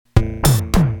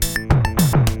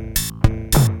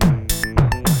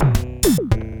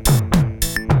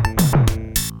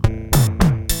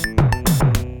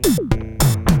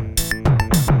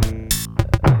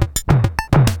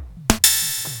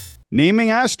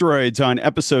Naming asteroids on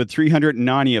episode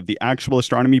 390 of the Actual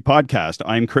Astronomy Podcast.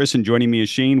 I'm Chris, and joining me is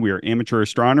Shane. We are amateur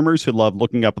astronomers who love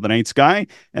looking up at the night sky,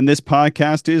 and this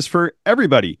podcast is for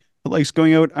everybody who likes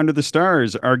going out under the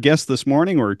stars. Our guest this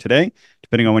morning, or today,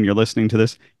 depending on when you're listening to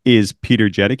this, is Peter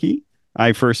Jedicke.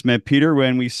 I first met Peter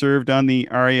when we served on the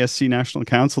RASC National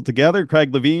Council together.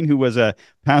 Craig Levine, who was a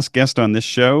past guest on this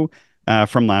show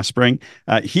from last spring,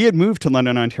 he had moved to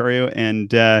London, Ontario,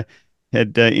 and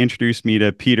had introduced me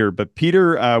to Peter. But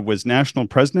Peter was national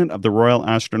president of the Royal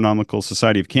Astronomical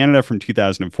Society of Canada from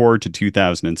 2004 to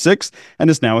 2006 and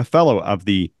is now a fellow of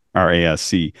the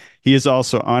RASC. He is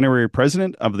also honorary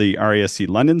president of the RASC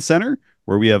London Centre,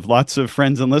 where we have lots of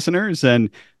friends and listeners, and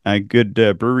a good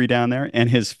brewery down there. And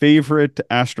his favorite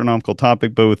astronomical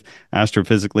topic, both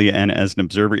astrophysically and as an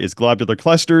observer, is globular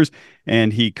clusters.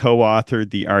 And he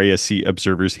co-authored the RASC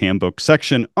Observer's Handbook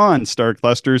section on star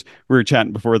clusters. We were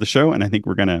chatting before the show, and I think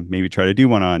we're going to maybe try to do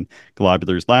one on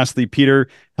globulars. Lastly, Peter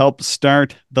helped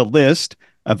start the list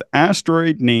of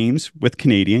asteroid names with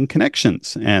Canadian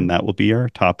connections. And that will be our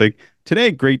topic today.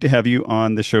 Great to have you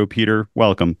on the show, Peter.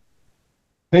 Welcome.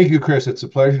 Thank you, Chris. It's a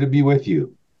pleasure to be with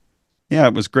you. Yeah,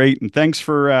 it was great. And thanks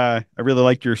for, I really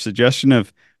liked your suggestion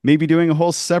of maybe doing a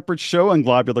whole separate show on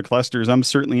globular clusters. I'm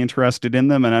certainly interested in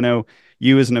them. And I know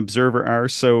you as an observer are,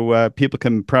 so people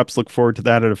can perhaps look forward to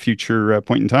that at a future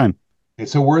point in time.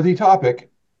 It's a worthy topic.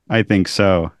 I think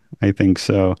so. I think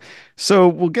so. So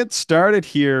we'll get started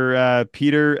here,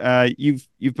 Peter. You've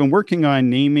been working on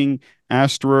naming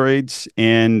asteroids,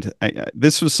 and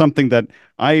this was something that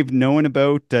I've known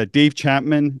about. Dave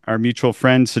Chapman, our mutual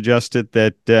friend, suggested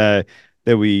that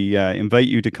we invite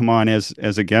you to come on as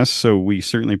a guest. So we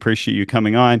certainly appreciate you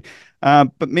coming on.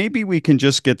 But maybe we can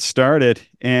just get started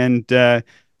and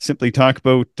simply talk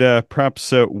about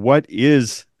perhaps what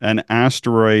is an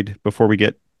asteroid before we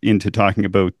get into talking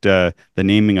about the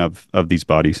naming of these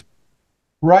bodies.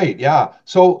 Right, yeah.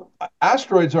 So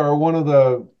asteroids are one of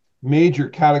the major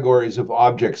categories of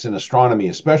objects in astronomy,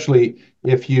 especially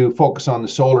if you focus on the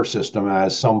solar system,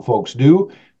 as some folks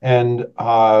do. And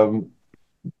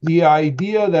the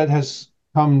idea that has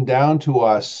come down to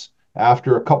us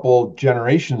after a couple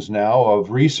generations now of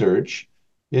research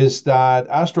is that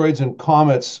asteroids and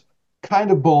comets kind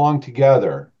of belong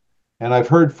together. And I've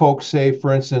heard folks say,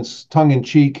 for instance, tongue in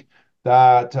cheek,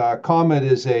 that a comet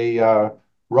is a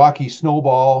rocky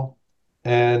snowball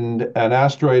and an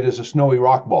asteroid is a snowy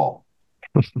rock ball.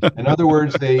 In other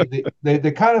words, they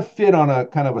kind of fit on a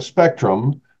kind of a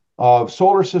spectrum of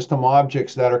solar system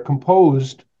objects that are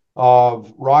composed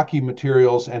of rocky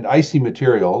materials and icy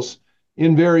materials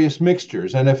in various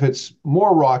mixtures. And if it's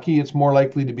more rocky, it's more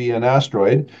likely to be an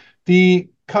asteroid. The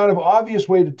kind of obvious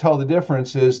way to tell the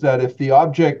difference is that if the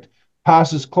object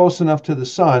passes close enough to the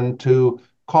sun to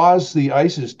cause the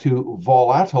ices to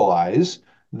volatilize,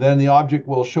 then the object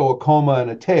will show a coma and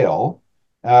a tail.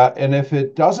 And if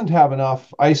it doesn't have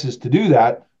enough ices to do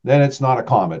that, then it's not a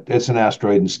comet. It's an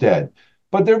asteroid instead.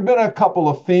 But there have been a couple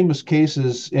of famous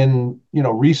cases in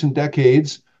recent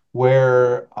decades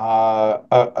where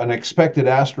an expected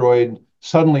asteroid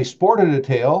suddenly sported a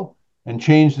tail and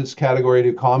changed its category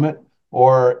to comet,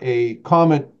 or a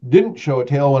comet didn't show a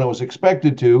tail when it was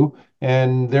expected to,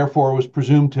 and therefore was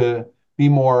presumed to be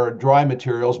more dry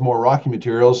materials, more rocky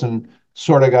materials, and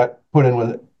sort of got put in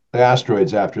with the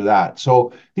asteroids after that.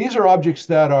 So these are objects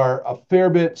that are a fair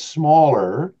bit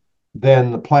smaller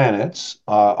than the planets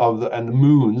and the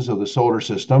moons of the solar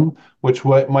system, which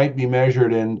might be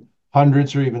measured in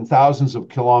hundreds or even thousands of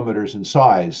kilometers in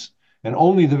size. And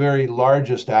only the very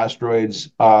largest asteroids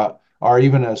are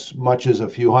even as much as a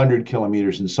few hundred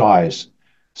kilometers in size.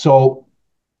 So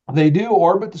they do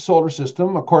orbit the solar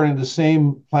system according to the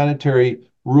same planetary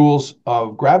rules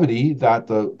of gravity that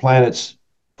the planets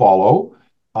follow.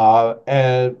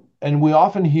 And we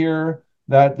often hear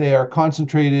that they are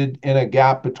concentrated in a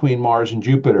gap between Mars and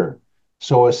Jupiter.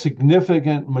 So a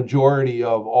significant majority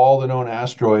of all the known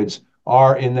asteroids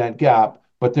are in that gap,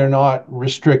 but they're not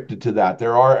restricted to that.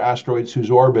 There are asteroids whose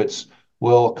orbits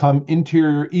will come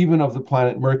interior even of the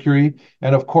planet Mercury.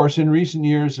 And of course, in recent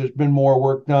years, there's been more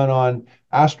work done on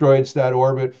asteroids that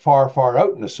orbit far, far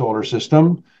out in the solar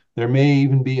system. There may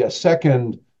even be a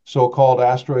second so-called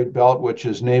asteroid belt, which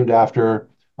is named after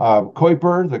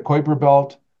Kuiper, the Kuiper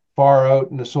belt, far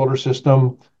out in the solar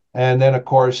system. And then, of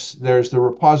course, there's the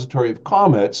repository of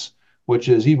comets, which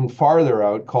is even farther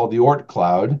out, called the Oort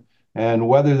cloud. And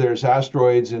whether there's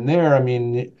asteroids in there, I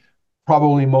mean,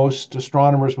 probably most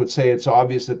astronomers would say it's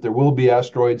obvious that there will be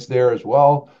asteroids there as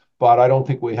well, but I don't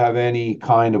think we have any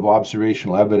kind of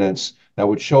observational evidence that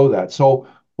would show that. So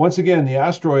once again, the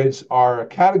asteroids are a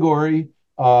category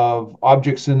of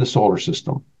objects in the solar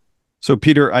system. So,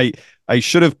 Peter, I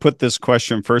should have put this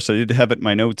question first. I did have it in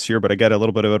my notes here, but I got a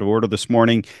little bit out of order this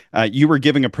morning. You were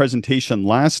giving a presentation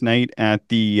last night at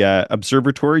the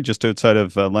observatory just outside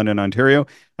of London, Ontario.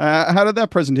 How did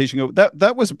that presentation go?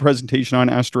 That was a presentation on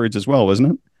asteroids as well,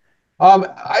 wasn't it?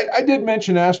 I did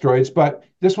mention asteroids, but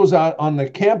this was out on the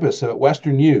campus at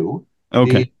Western U,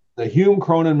 Okay. the Hume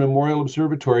Cronin Memorial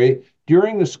Observatory.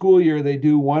 During the school year, they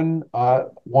do one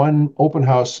open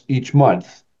house each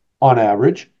month on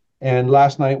average. And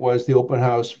last night was the open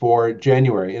house for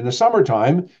January. In the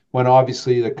summertime, when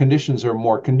obviously the conditions are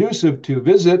more conducive to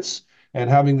visits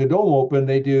and having the dome open,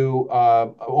 they do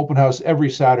open house every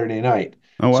Saturday night.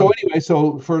 Oh, So wow. anyway,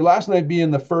 so for last night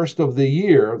being the first of the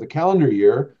year, the calendar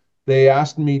year, they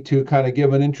asked me to kind of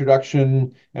give an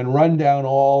introduction and run down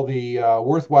all the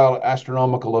worthwhile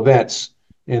astronomical events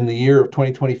in the year of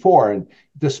 2024. And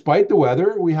despite the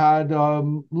weather, we had a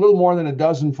little more than a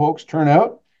dozen folks turn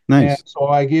out. And Nice. so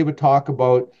I gave a talk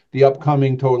about the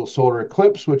upcoming total solar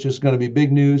eclipse, which is going to be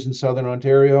big news in Southern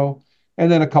Ontario, and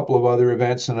then a couple of other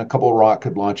events and a couple of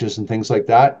rocket launches and things like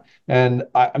that. And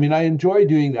I mean, I enjoy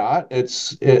doing that.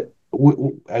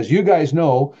 As you guys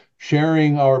know,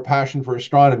 sharing our passion for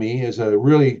astronomy is a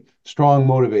really strong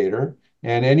motivator.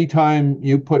 And anytime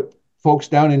you put folks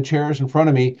down in chairs in front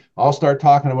of me, I'll start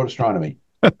talking about astronomy.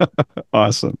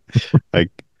 Awesome. I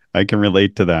I can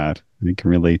relate to that. I can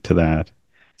relate to that.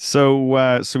 So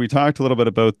we talked a little bit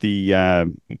about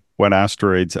the what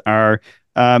asteroids are.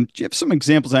 Do you have some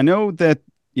examples? I know that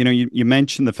you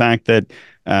mentioned the fact that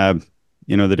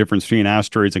the difference between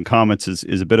asteroids and comets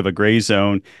is a bit of a gray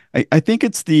zone. I think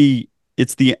it's the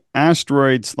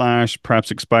asteroid slash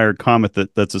perhaps expired comet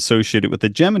that's associated with the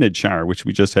Geminid shower, which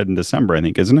we just had in December, I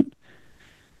think, isn't it?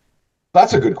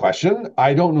 That's a good question.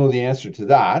 I don't know the answer to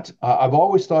that. I've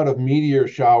always thought of meteor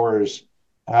showers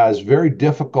as very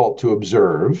difficult to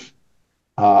observe.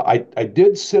 I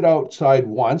did sit outside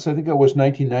once. I think it was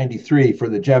 1993 for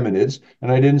the Geminids,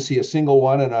 and I didn't see a single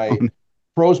one, and I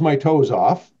froze my toes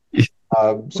off.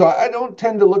 So I don't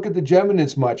tend to look at the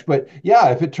Geminids much, but yeah,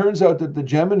 if it turns out that the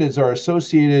Geminids are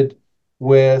associated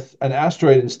with an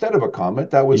asteroid instead of a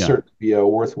comet, that would Yeah. certainly be a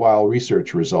worthwhile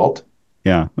research result.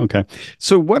 Yeah. Okay.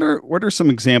 So what are some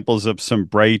examples of some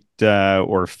bright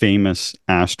or famous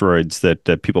asteroids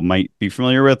that people might be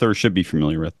familiar with or should be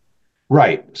familiar with?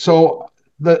 Right. So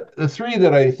the three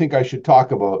that I think I should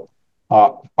talk about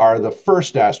are the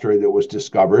first asteroid that was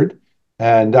discovered,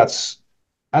 and that's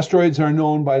asteroids are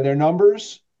known by their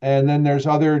numbers, and then there's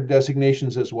other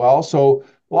designations as well. So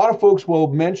a lot of folks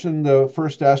will mention the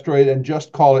first asteroid and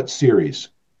just call it Ceres.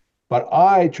 But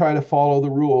I try to follow the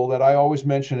rule that I always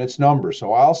mention its number.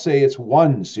 So I'll say it's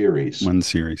one Ceres. One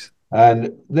series.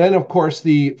 And then, of course,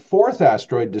 the fourth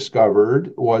asteroid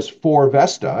discovered was 4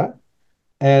 Vesta.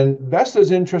 And Vesta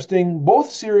is interesting.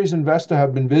 Both Ceres and Vesta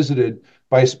have been visited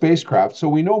by spacecraft. So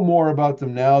we know more about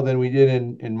them now than we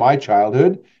did in my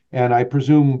childhood. And I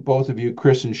presume both of you,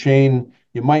 Chris and Shane,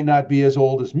 you might not be as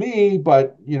old as me,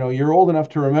 but you're old enough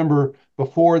to remember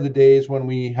before the days when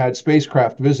we had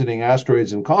spacecraft visiting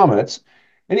asteroids and comets.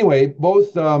 Anyway,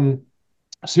 both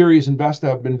Ceres and Vesta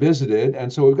have been visited,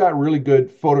 and so we've got really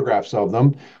good photographs of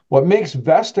them. What makes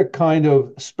Vesta kind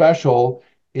of special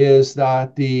is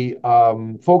that the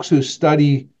folks who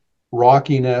study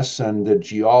rockiness and the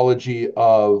geology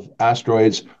of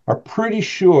asteroids are pretty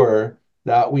sure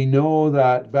that we know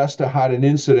that Vesta had an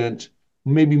incident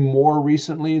maybe more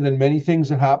recently than many things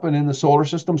that happen in the solar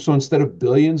system. So instead of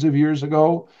billions of years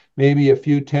ago, maybe a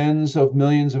few tens of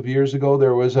millions of years ago,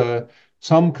 there was a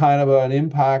some kind of an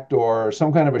impact or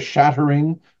some kind of a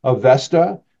shattering of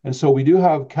Vesta. And so we do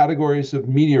have categories of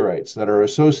meteorites that are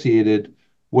associated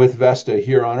with Vesta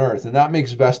here on Earth. And that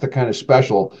makes Vesta kind of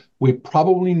special. We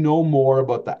probably know more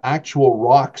about the actual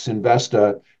rocks in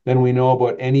Vesta than we know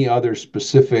about any other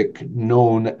specific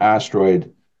known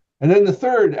asteroid. And then the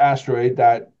third asteroid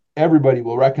that everybody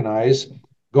will recognize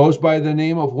goes by the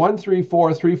name of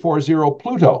 134340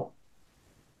 Pluto.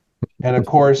 And of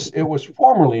course, it was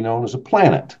formerly known as a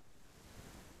planet.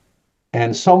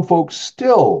 And some folks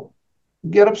still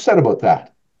get upset about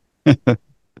that.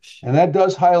 And that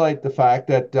does highlight the fact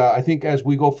that I think as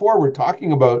we go forward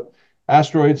talking about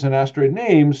asteroids and asteroid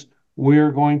names,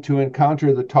 we're going to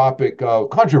encounter the topic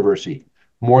of controversy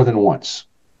more than once.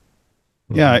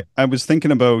 Yeah, I was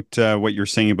thinking about what you're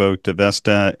saying about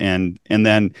Vesta and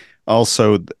then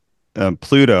also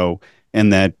Pluto,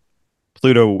 and that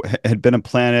Pluto had been a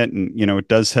planet, and it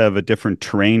does have a different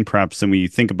terrain perhaps than we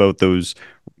think about those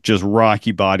just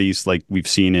rocky bodies like we've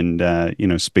seen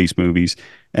in space movies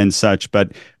and such.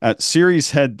 But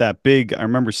Ceres had that big. I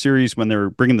remember Ceres when they were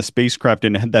bringing the spacecraft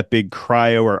in, it had that big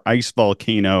cryo or ice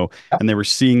volcano, and they were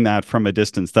seeing that from a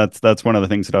distance. That's one of the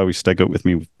things that always stuck out with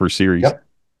me for Ceres. Yep.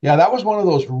 Yeah, that was one of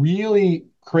those really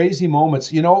crazy moments.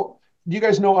 Do you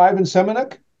guys know Ivan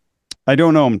Semenuk? I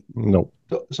don't know him. No.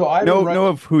 So Ivan Know writes.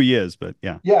 of who he is, but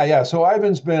yeah. Yeah, yeah. So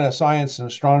Ivan's been a science and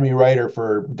astronomy writer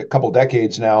for a couple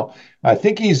decades now. I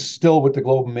think he's still with the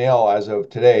Globe and Mail as of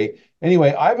today.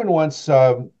 Anyway, Ivan once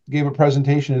gave a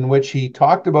presentation in which he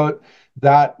talked about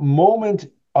that moment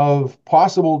of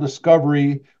possible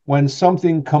discovery when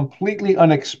something completely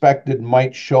unexpected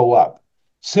might show up,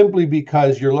 simply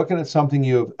because you're looking at something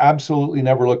you've absolutely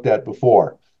never looked at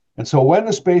before. And so when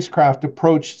the spacecraft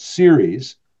approached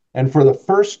Ceres, and for the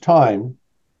first time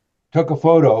took a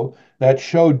photo that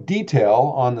showed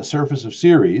detail on the surface of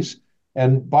Ceres,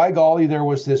 and by golly, there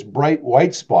was this bright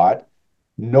white spot.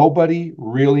 Nobody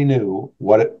really knew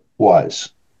what it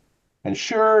was. And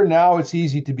sure, now it's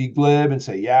easy to be glib and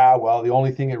say, yeah, well, the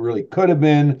only thing it really could have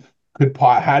been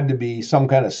had to be some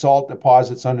kind of salt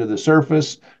deposits under the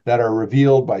surface that are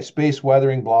revealed by space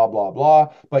weathering, blah, blah, blah.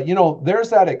 But there's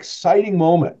that exciting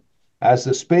moment as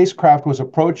the spacecraft was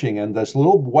approaching, and this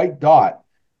little white dot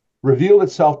revealed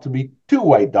itself to be two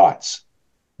white dots.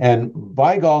 And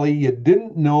by golly, you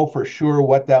didn't know for sure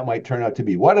what that might turn out to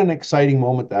be. What an exciting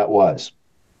moment that was.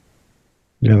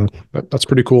 Yeah, that's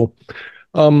pretty cool.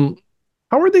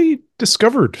 How were they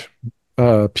discovered,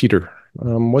 Peter?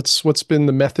 What's been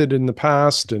the method in the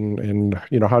past, and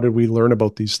how did we learn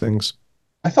about these things?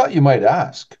 I thought you might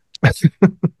ask.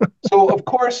 So, of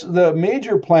course, the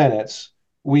major planets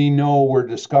we know were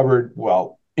discovered,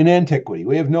 well, in antiquity.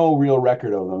 We have no real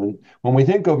record of them. And when we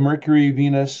think of Mercury,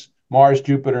 Venus, Mars,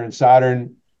 Jupiter, and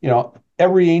Saturn,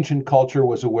 every ancient culture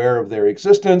was aware of their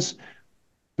existence,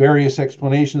 various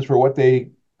explanations for what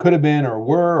they could have been or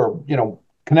were, or,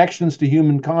 connections to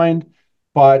humankind.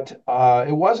 But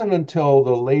it wasn't until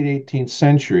the late 18th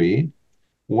century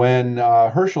when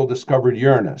Herschel discovered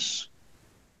Uranus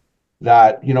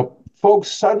that,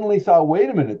 folks suddenly thought, wait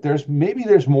a minute, there's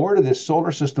more to this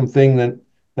solar system thing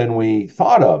than we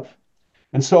thought of.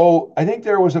 And so I think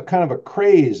there was a kind of a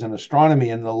craze in astronomy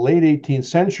in the late 18th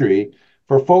century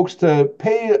for folks to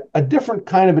pay a different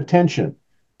kind of attention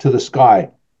to the sky.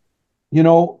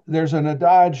 There's an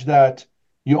adage that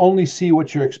you only see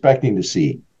what you're expecting to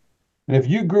see. And if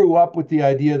you grew up with the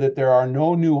idea that there are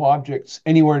no new objects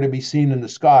anywhere to be seen in the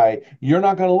sky, you're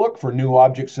not going to look for new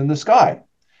objects in the sky.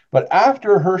 But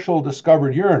after Herschel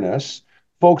discovered Uranus,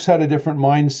 folks had a different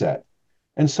mindset.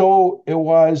 And so it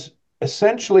was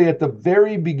essentially at the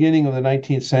very beginning of the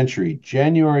 19th century,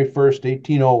 January 1st,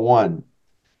 1801,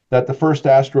 that the first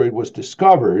asteroid was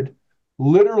discovered,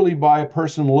 literally by a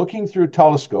person looking through a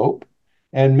telescope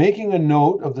and making a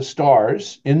note of the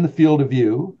stars in the field of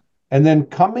view, and then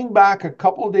coming back a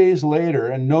couple of days later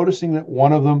and noticing that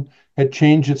one of them had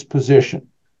changed its position.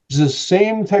 This is the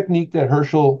same technique that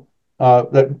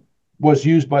that was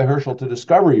used by Herschel to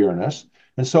discover Uranus.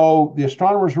 And so the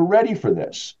astronomers were ready for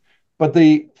this. But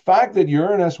the fact that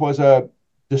Uranus was a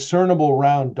discernible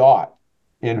round dot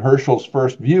in Herschel's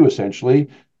first view, essentially,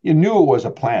 you knew it was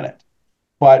a planet.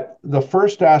 But the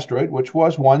first asteroid, which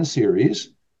was one Ceres,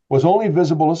 was only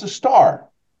visible as a star.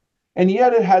 And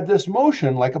yet it had this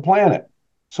motion like a planet.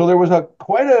 So there was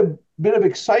quite a bit of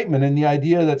excitement in the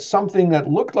idea that something that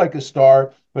looked like a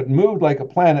star but moved like a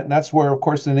planet, and that's where, of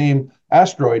course, the name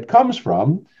asteroid comes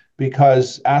from,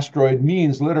 because asteroid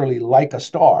means literally like a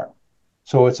star.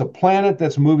 So it's a planet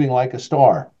that's moving like a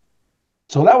star.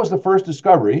 So that was the first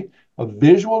discovery, a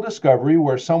visual discovery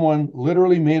where someone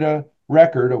literally made a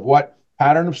record of what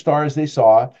pattern of stars they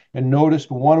saw and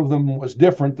noticed one of them was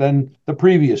different than the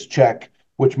previous check,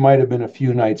 which might have been a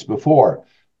few nights before.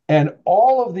 And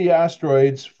all of the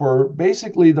asteroids for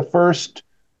basically the first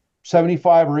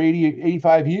 75 or 80,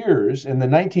 85 years in the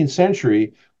 19th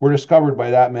century were discovered by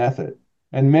that method.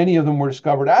 And many of them were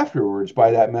discovered afterwards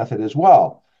by that method as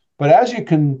well. But as you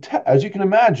can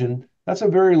imagine, that's a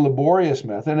very laborious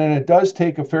method, and it does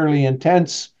take a fairly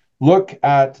intense look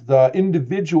at the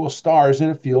individual stars in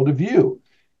a field of view.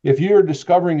 If you're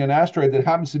discovering an asteroid that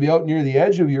happens to be out near the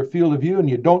edge of your field of view and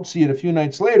you don't see it a few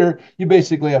nights later, you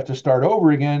basically have to start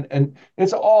over again. And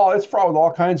it's fraught with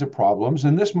all kinds of problems.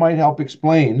 And this might help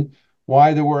explain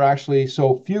why there were actually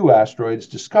so few asteroids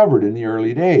discovered in the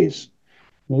early days.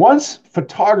 Once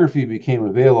photography became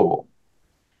available,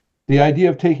 the idea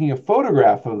of taking a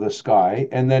photograph of the sky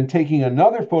and then taking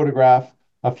another photograph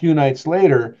a few nights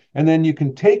later, and then you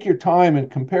can take your time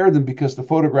and compare them because the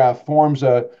photograph forms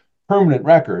a permanent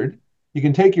record. you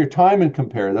can take your time and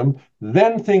compare them.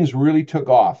 Then things really took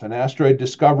off, and asteroid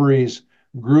discoveries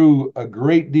grew a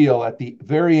great deal at the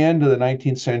very end of the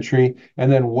 19th century,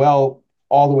 and then well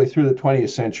all the way through the 20th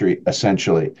century,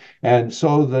 essentially. And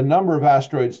so the number of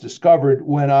asteroids discovered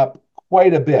went up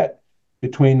quite a bit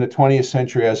between the 20th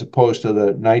century as opposed to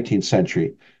the 19th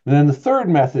century. And then the third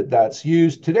method that's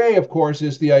used today, of course,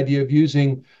 is the idea of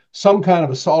using some kind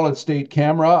of a solid state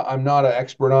camera. I'm not an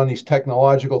expert on these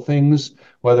technological things,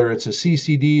 whether it's a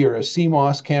CCD or a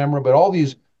CMOS camera, but all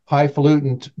these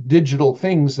highfalutin digital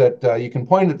things that you can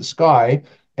point at the sky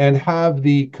and have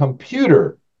the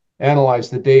computer analyze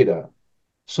the data.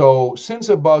 So since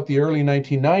about the early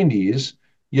 1990s,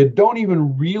 you don't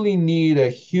even really need a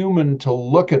human to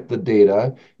look at the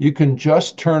data. You can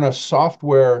just turn a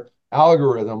software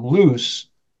algorithm loose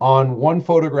on one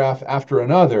photograph after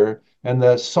another, and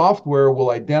the software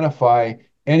will identify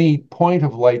any point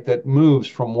of light that moves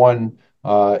from one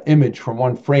image, from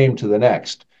one frame to the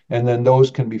next. And then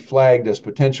those can be flagged as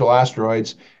potential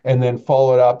asteroids and then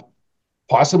followed up,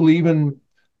 possibly even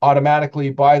automatically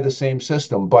by the same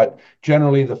system. But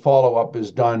generally, the follow up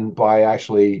is done by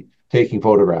actually taking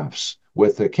photographs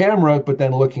with the camera, but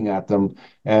then looking at them.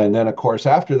 And then, of course,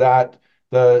 after that,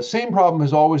 the same problem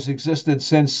has always existed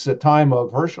since the time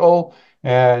of Herschel.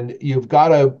 And you've got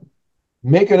to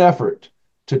make an effort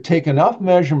to take enough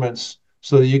measurements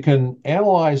so that you can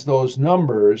analyze those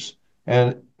numbers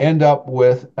and end up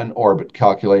with an orbit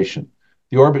calculation.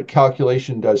 The orbit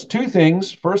calculation does two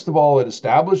things. First of all, it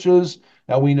establishes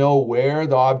that we know where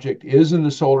the object is in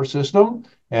the solar system.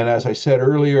 And as I said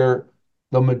earlier,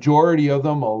 the majority of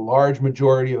them, a large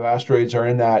majority of asteroids, are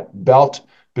in that belt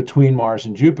between Mars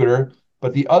and Jupiter.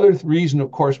 But the other reason,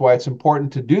 of course, why it's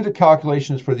important to do the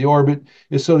calculations for the orbit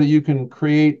is so that you can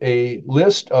create a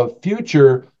list of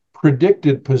future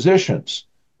predicted positions,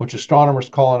 which astronomers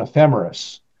call an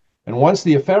ephemeris. And once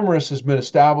the ephemeris has been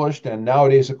established, and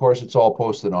nowadays, of course, it's all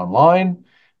posted online,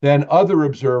 then other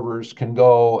observers can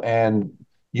go and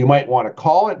you might want to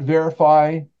call it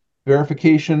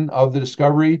verification of the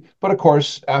discovery. But of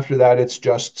course, after that, it's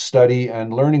just study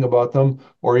and learning about them,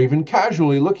 or even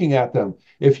casually looking at them.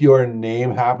 If your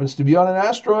name happens to be on an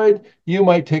asteroid, you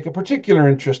might take a particular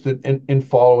interest in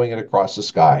following it across the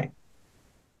sky.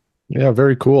 Yeah,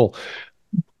 very cool.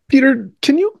 Peter,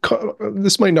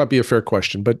 this might not be a fair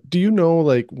question, but do you know,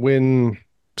 like, when,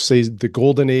 say, the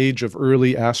golden age of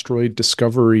early asteroid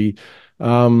discovery,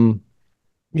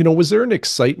 was there an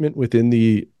excitement within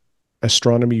the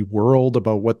astronomy world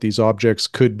about what these objects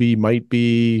could be, might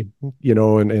be,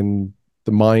 and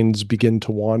the minds begin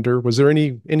to wander? Was there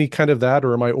any kind of that,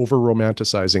 or am I over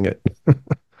romanticizing it?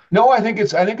 No, I think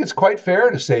it's quite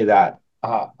fair to say that.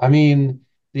 I mean,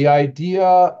 the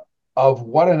idea of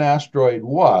what an asteroid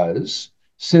was,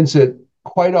 since it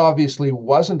quite obviously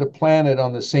wasn't a planet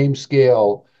on the same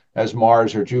scale as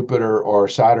Mars or Jupiter or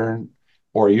Saturn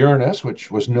or Uranus,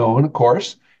 which was known, of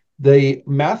course, the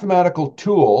mathematical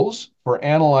tools for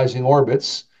analyzing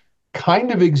orbits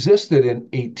kind of existed in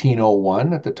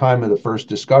 1801 at the time of the first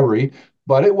discovery,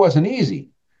 but it wasn't easy.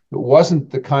 It wasn't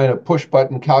the kind of push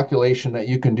button calculation that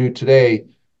you can do today,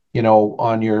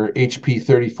 on your HP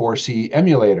 34C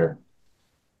emulator.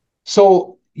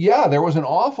 So, yeah, there was an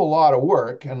awful lot of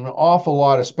work and an awful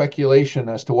lot of speculation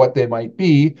as to what they might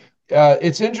be.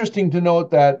 It's interesting to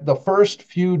note that the first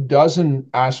few dozen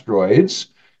asteroids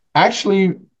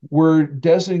actually were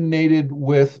designated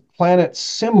with planet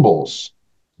symbols.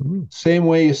 Same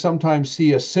way you sometimes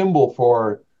see a symbol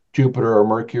for Jupiter or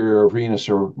Mercury or Venus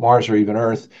or Mars or even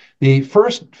Earth. The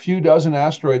first few dozen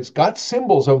asteroids got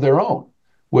symbols of their own,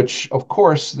 which, of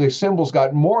course, the symbols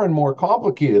got more and more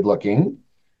complicated looking.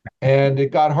 And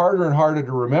it got harder and harder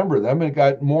to remember them. It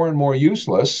got more and more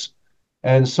useless.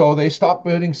 And so they stopped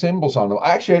putting symbols on them.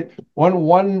 Actually,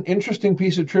 one interesting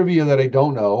piece of trivia that I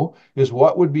don't know is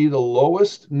what would be the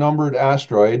lowest numbered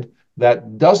asteroid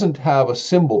that doesn't have a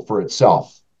symbol for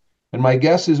itself. And my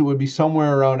guess is it would be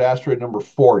somewhere around asteroid number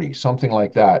 40, something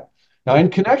like that. Now, in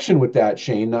connection with that,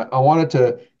 Shane, I wanted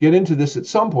to get into this at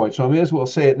some point, so I may as well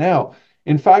say it now.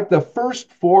 In fact, the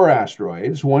first four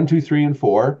asteroids, 1, 2, 3, and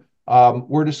 4,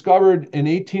 were discovered in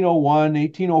 1801,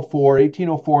 1804,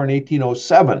 1804, and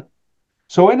 1807.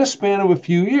 So in a span of a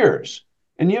few years.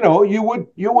 And you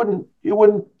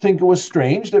wouldn't think it was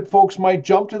strange that folks might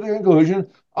jump to the conclusion,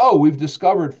 oh, we've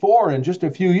discovered four in just a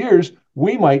few years,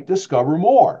 we might discover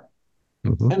more.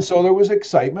 Mm-hmm. And so there was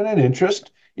excitement and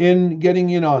interest in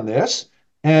getting in on this.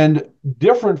 And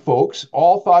different folks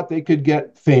all thought they could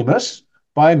get famous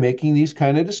by making these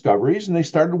kind of discoveries. And they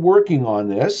started working on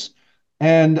this.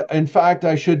 And in fact,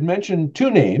 I should mention two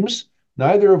names,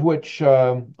 neither of which,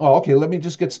 okay, let me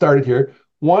just get started here.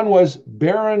 One was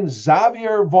Baron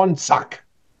Xavier von Zach,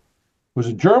 who was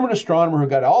a German astronomer who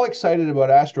got all excited about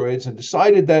asteroids and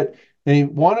decided that they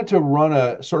wanted to run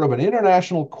a sort of an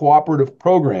international cooperative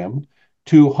program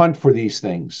to hunt for these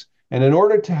things. And in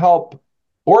order to help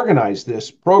organize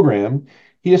this program,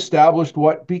 he established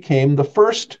what became the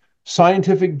first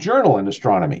scientific journal in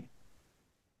astronomy.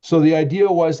 So the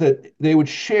idea was that they would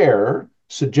share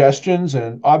suggestions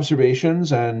and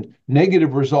observations and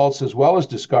negative results as well as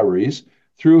discoveries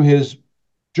through his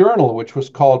journal, which was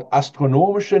called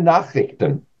Astronomische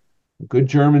Nachrichten, a good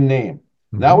German name.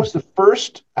 Mm-hmm. That was the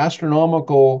first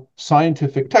astronomical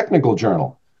scientific technical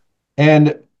journal.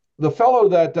 And the fellow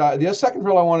that, the second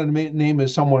fellow I wanted to name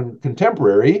is someone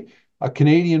contemporary, a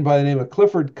Canadian by the name of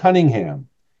Clifford Cunningham.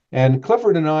 And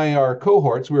Clifford and I are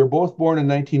cohorts. We were both born in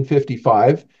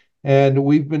 1955. And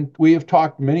we have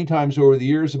talked many times over the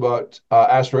years about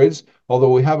asteroids,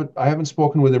 although I haven't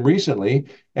spoken with him recently.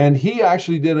 And he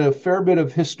actually did a fair bit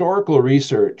of historical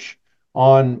research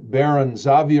on Baron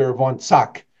Xavier von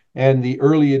Zach and the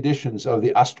early editions of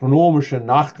the Astronomische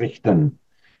Nachrichten.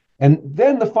 And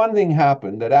then the fun thing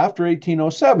happened that after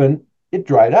 1807, it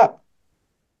dried up.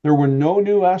 There were no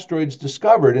new asteroids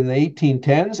discovered in the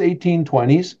 1810s,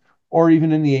 1820s, or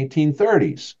even in the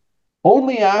 1830s.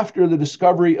 Only after the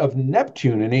discovery of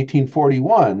Neptune in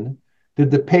 1841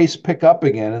 did the pace pick up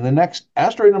again, and the next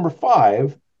asteroid number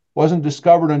 5 wasn't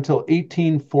discovered until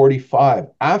 1845,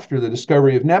 after the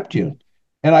discovery of Neptune.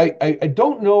 And I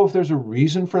don't know if there's a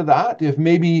reason for that, if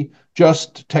maybe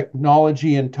just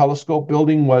technology and telescope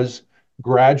building was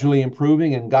gradually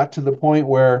improving and got to the point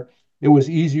where it was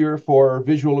easier for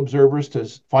visual observers to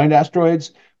find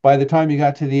asteroids by the time you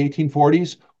got to the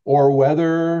 1840s, or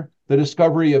whether the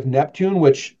discovery of Neptune,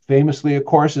 which famously, of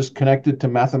course, is connected to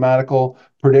mathematical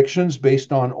predictions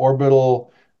based on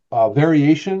orbital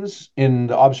variations in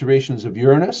the observations of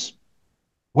Uranus,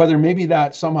 whether maybe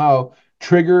that somehow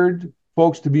triggered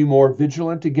folks to be more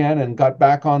vigilant again and got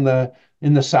back in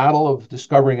the saddle of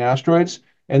discovering asteroids.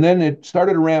 And then it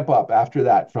started to ramp up after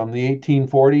that, from the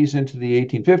 1840s into the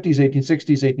 1850s,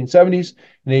 1860s, 1870s,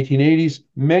 and 1880s.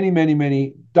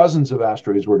 Many dozens of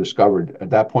asteroids were discovered at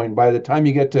that point. By the time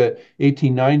you get to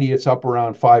 1890, it's up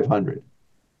around 500.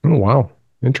 Oh, wow.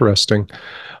 Interesting.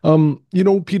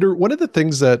 Peter, one of the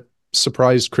things that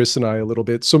surprised Chris and I a little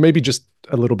bit, so maybe just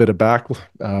a little bit of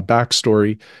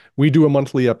backstory. We do a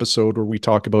monthly episode where we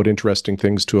talk about interesting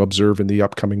things to observe in the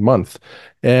upcoming month.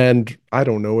 And I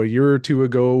don't know, a year or two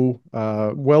ago,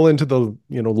 well into the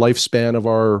lifespan of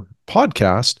our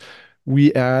podcast,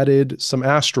 we added some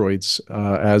asteroids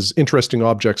as interesting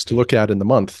objects to look at in the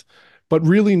month, but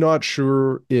really not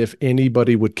sure if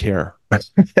anybody would care.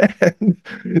 And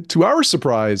to our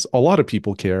surprise, a lot of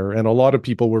people care, and a lot of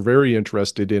people were very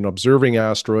interested in observing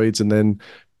asteroids, and then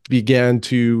began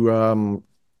to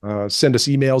send us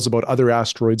emails about other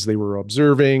asteroids they were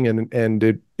observing,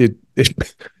 and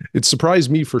it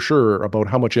surprised me for sure about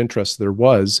how much interest there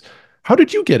was. How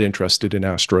did you get interested in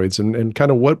asteroids, and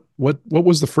kind of what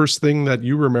was the first thing that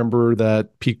you remember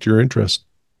that piqued your interest?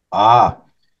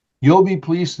 You'll be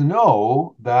pleased to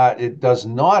know that it does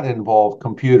not involve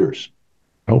computers.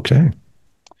 Okay.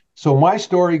 So my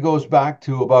story goes back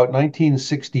to about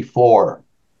 1964.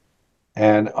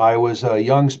 And I was a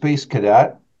young space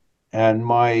cadet, and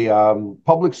my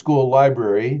public school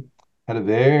library had a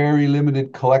very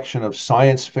limited collection of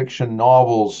science fiction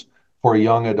novels for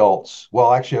young adults.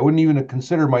 Well, actually, I wouldn't even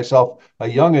consider myself a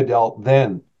young adult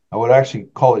then. I would actually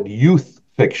call it youth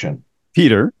fiction.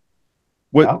 Peter,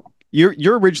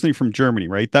 you're originally from Germany,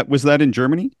 right? Was that in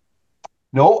Germany?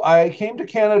 No, I came to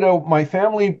Canada. My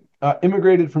family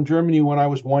immigrated from Germany when I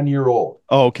was 1 year old.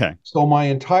 Oh, okay. So my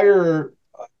entire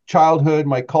childhood,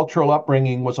 my cultural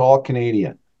upbringing was all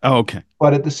Canadian. Oh, okay.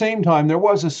 But at the same time, there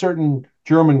was a certain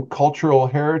German cultural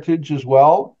heritage as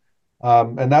well.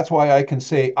 And that's why I can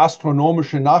say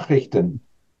Astronomische Nachrichten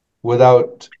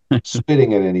without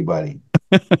spitting at anybody.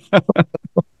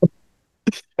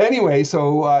 Anyway,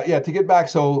 so to get back,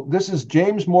 so this is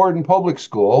James Morden Public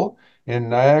School in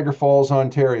Niagara Falls,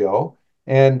 Ontario,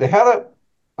 and they had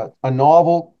a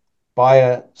novel by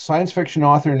a science fiction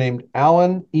author named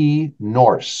Alan E.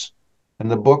 Norse, and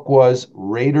the book was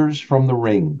Raiders from the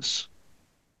Rings.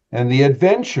 And the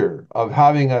adventure of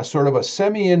having a sort of a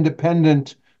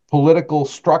semi-independent political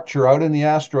structure out in the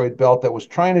asteroid belt that was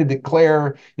trying to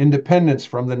declare independence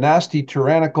from the nasty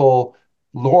tyrannical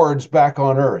lords back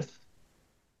on Earth.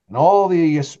 And all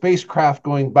the spacecraft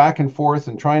going back and forth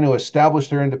and trying to establish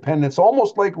their independence,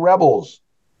 almost like rebels.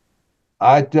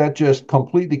 That just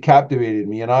completely captivated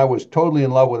me, and I was totally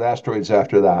in love with asteroids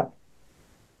after that.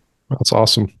 That's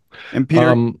awesome. And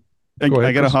Peter, Go I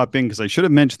ahead, got to Chris. hop in because I should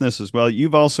have mentioned this as well. You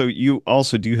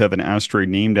also do have an asteroid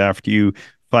named after you,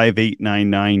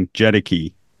 5899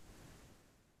 Jedicke,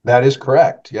 That is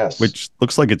correct. Yes. which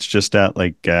looks like it's just at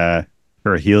like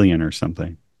perihelion or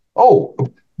something. Oh,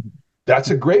 that's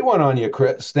a great one on you,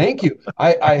 Chris. Thank you.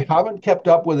 I haven't kept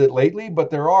up with it lately, but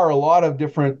there are a lot of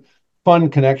different fun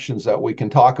connections that we can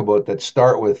talk about that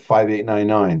start with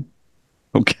 5899.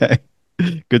 Okay.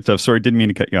 Good stuff. Sorry, didn't mean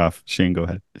to cut you off. Shane, go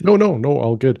ahead. No,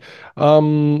 all good.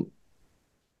 Um,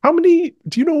 do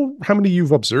you know how many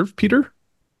you've observed, Peter,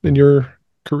 in your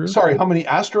career? Sorry, how many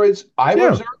asteroids I've Yeah,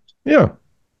 observed? yeah.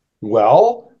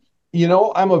 Well,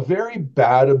 I'm a very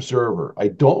bad observer. I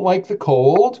don't like the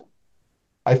cold.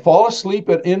 I fall asleep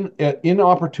at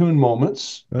inopportune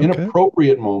moments, Okay.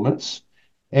 inappropriate moments.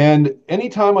 And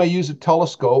anytime I use a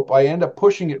telescope, I end up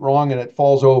pushing it wrong and it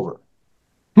falls over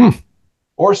Hmm.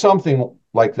 or something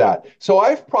like that. So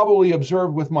I've probably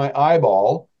observed with my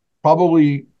eyeball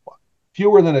probably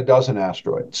fewer than a dozen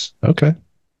asteroids. Okay.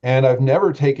 And I've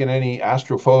never taken any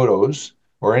astrophotos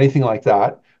or anything like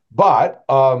that. But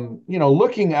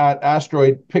looking at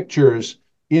asteroid pictures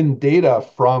in data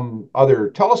from other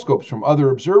telescopes, from other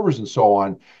observers, and so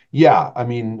on, yeah, I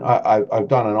mean, I've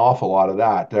done an awful lot of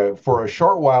that. For a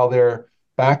short while there,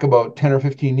 back about 10 or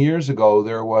 15 years ago,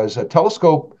 there was a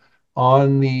telescope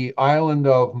on the island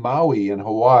of Maui in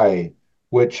Hawaii,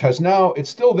 which has now, it's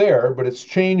still there, but it's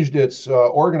changed its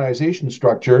organization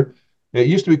structure. It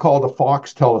used to be called the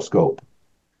Fox telescope,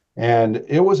 and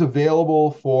it was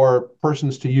available for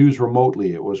persons to use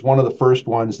remotely. It was one of the first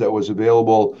ones that was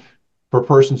available for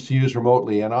persons to use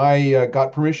remotely, and I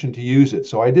got permission to use it.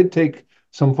 So I did take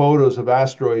some photos of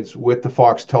asteroids with the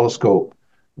Fox telescope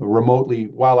remotely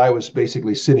while I was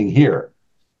basically sitting here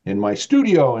in my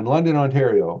studio in London,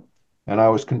 Ontario, and I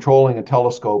was controlling a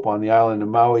telescope on the island of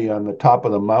Maui on the top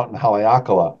of the mountain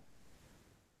Haleakala.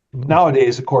 Mm-hmm.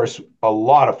 Nowadays, of course, a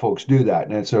lot of folks do that,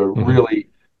 and it's a really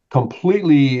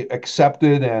completely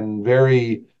accepted and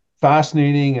very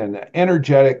fascinating and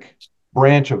energetic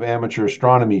branch of amateur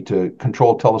astronomy to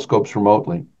control telescopes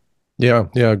remotely.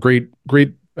 Yeah. Great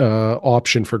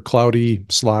option for cloudy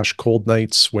slash cold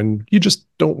nights when you just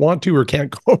don't want to or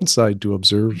can't go outside to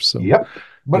observe. So Yep.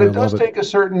 But yeah, I it does love it. take a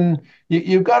certain,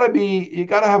 you got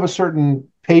to have a certain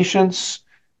patience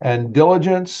and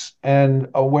diligence and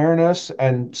awareness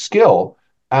and skill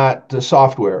at the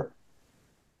software.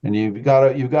 And you've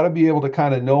got to be able to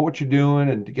kind of know what you're doing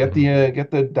and to get the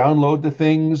download the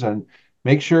things and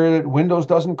make sure that Windows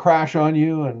doesn't crash on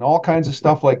you and all kinds of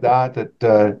stuff like that.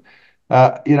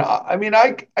 I mean,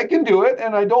 I can do it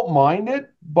and I don't mind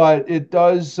it, but it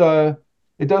does sort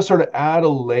of add a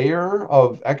layer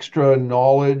of extra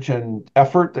knowledge and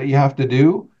effort that you have to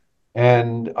do.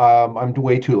 And I'm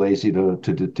way too lazy to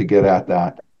get at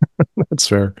that. That's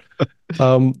fair.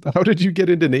 How did you get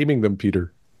into naming them,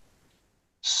 Peter?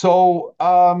 So,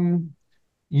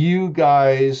 you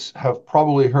guys have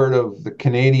probably heard of the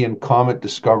Canadian comet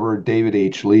discoverer David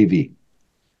H. Levy.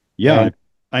 Yeah, And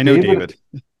I know David,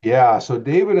 David. yeah, so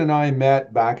David and I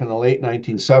met back in the late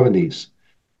 1970s.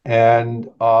 And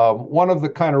one of the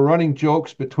kind of running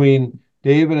jokes between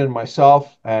David and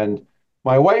myself and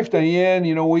my wife, Diane,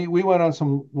 we went on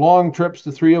some long trips,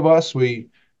 the three of us. We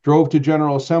drove to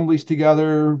General Assemblies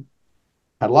together,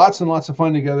 had lots and lots of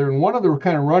fun together. And one of the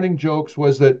kind of running jokes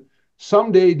was that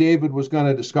someday David was going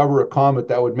to discover a comet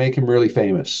that would make him really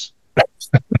famous.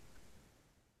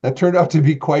 That turned out to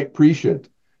be quite prescient.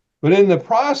 But in the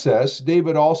process,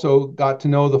 David also got to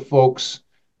know the folks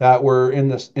that were in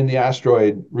the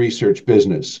asteroid research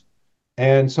business.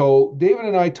 And so David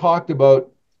and I talked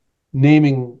about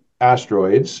naming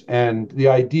asteroids and the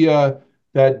idea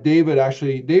that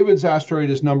David's asteroid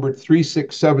is numbered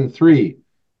 3673.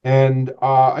 And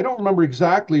I don't remember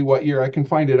exactly what year. I can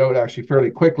find it out actually fairly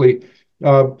quickly.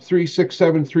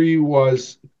 3673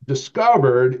 was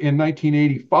discovered in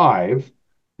 1985,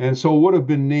 and so would have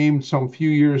been named some few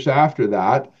years after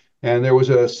that. And there was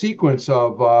a sequence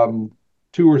of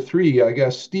two or three. I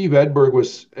guess Steve Edberg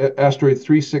was asteroid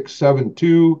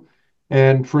 3672.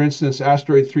 And for instance,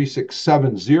 asteroid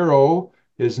 3670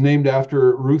 is named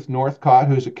after Ruth Northcott,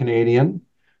 who's a Canadian.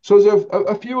 So there's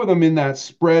a few of them in that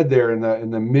spread there in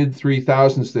the mid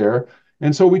 3000s there.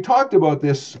 And so we talked about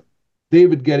this,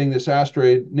 David getting this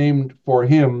asteroid named for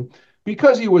him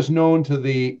because he was known to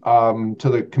the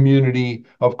community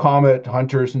of comet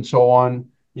hunters and so on.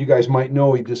 You guys might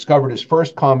know he discovered his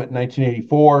first comet in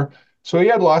 1984. So he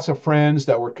had lots of friends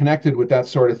that were connected with that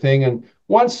sort of thing. And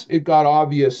once it got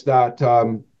obvious that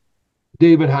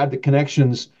David had the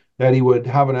connections that he would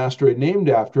have an asteroid named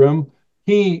after him,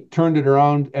 he turned it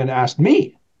around and asked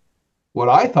me. what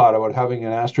I thought about having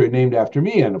an asteroid named after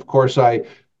me. And of course, I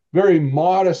very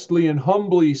modestly and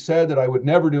humbly said that I would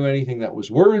never do anything that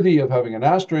was worthy of having an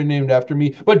asteroid named after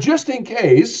me. But just in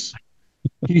case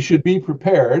he should be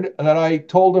prepared, that I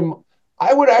told him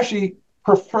I would actually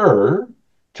prefer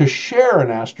to share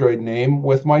an asteroid name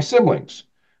with my siblings.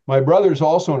 My brother's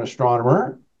also an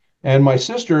astronomer, and my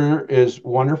sister is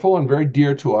wonderful and very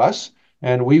dear to us.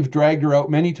 And we've dragged her out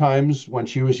many times when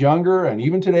she was younger, and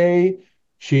even today,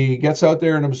 she gets out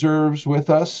there and observes with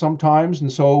us sometimes.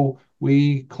 And so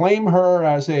we claim her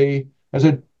as a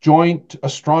joint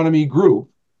astronomy group.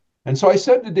 And so I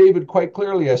said to David quite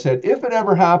clearly, I said, if it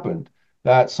ever happened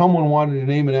that someone wanted to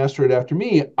name an asteroid after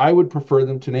me, I would prefer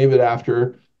them to name it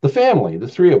after the family, the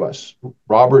three of us,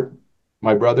 Robert,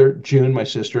 my brother, June, my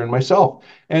sister, and myself.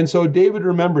 And so David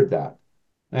remembered that.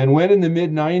 And when in the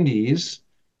mid 90s,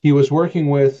 he was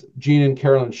working with Gene and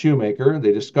Carolyn Shoemaker,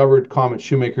 they discovered Comet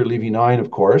Shoemaker-Levy 9,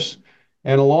 of course.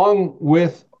 And along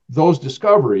with those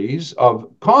discoveries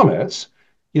of comets,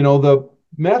 the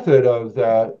method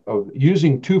of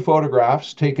using two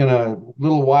photographs taken a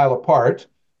little while apart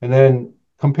and then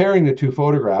comparing the two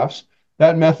photographs,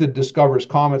 that method discovers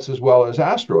comets as well as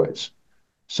asteroids.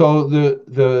 So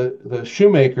the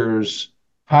Shoemakers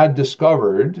had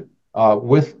discovered,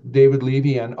 with David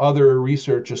Levy and other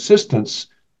research assistants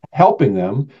helping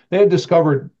them, they had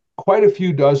discovered quite a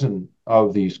few dozen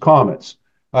of these comets,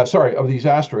 of these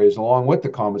asteroids, along with the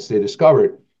comets they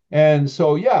discovered. And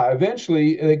so, yeah,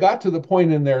 eventually they got to the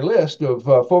point in their list of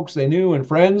folks they knew and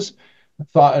friends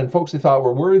and folks they thought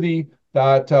were worthy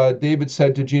that David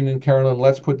said to Gene and Carolyn,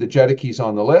 let's put the Jedickes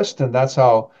on the list. And that's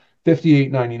how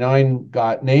 5899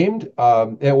 got named.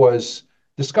 It was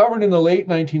discovered in the late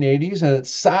 1980s and it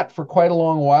sat for quite a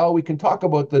long while. We can talk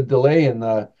about the delay in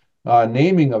the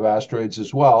naming of asteroids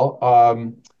as well,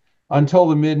 until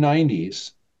the mid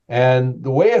 90s. And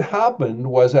the way it happened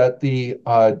was at the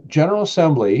General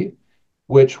Assembly,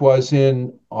 which was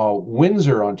in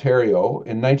Windsor, Ontario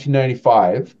in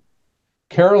 1995.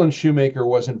 Carolyn Shoemaker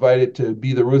was invited to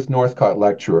be the Ruth Northcott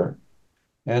lecturer.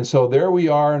 And so there we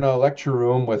are in a lecture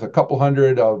room with a couple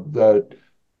hundred of the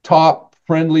top,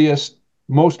 friendliest,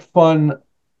 most fun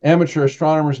amateur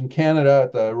astronomers in Canada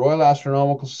at the Royal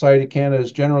Astronomical Society of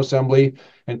Canada's General Assembly.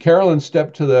 And Carolyn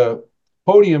stepped to the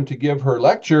podium to give her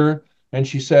lecture. And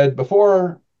she said,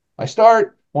 before I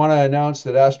start, I want to announce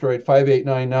that asteroid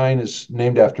 5899 is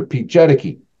named after Pete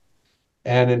Jedicke.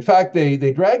 And in fact, they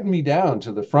dragged me down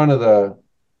to the front of the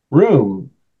room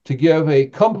to give a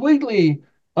completely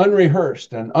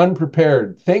unrehearsed and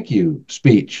unprepared thank you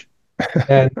speech.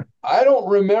 And I don't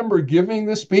remember giving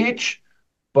the speech,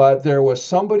 but there was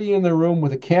somebody in the room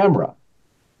with a camera.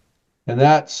 And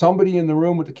that somebody in the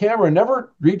room with the camera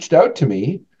never reached out to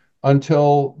me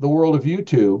until the world of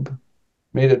YouTube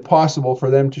made it possible for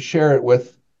them to share it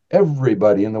with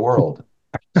everybody in the world.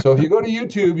 So if you go to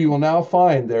YouTube, you will now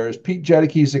find there's Pete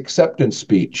Jedicke's acceptance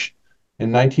speech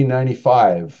in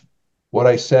 1995. What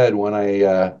I said when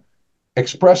I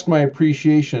expressed my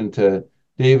appreciation to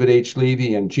David H.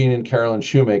 Levy and Gene and Carolyn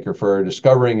Shoemaker for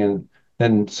discovering and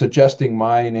then suggesting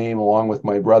my name along with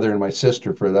my brother and my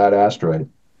sister for that asteroid.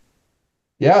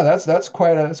 Yeah, that's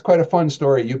quite a fun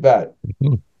story, you bet.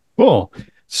 Cool.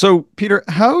 So, Peter,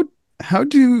 how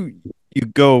do you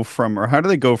go from, or how do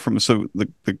they go from, so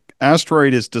the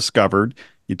asteroid is discovered.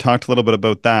 You talked a little bit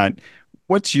about that.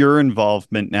 What's your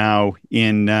involvement now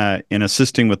in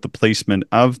assisting with the placement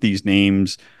of these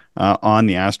names on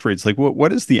the asteroids? Like,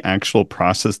 what is the actual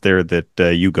process there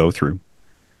that you go through?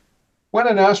 When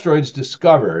an asteroid's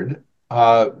discovered,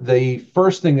 the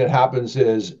first thing that happens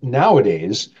is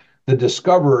nowadays the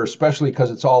discoverer, especially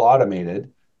because it's all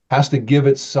automated, has to give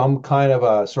it some kind of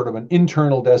a sort of an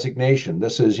internal designation.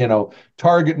 This is,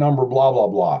 target number, blah, blah,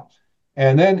 blah.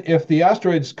 And then if the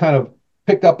asteroid's kind of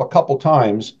picked up a couple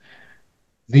times,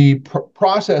 the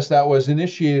process that was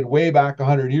initiated way back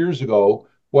 100 years ago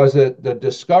was that the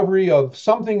discovery of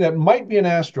something that might be an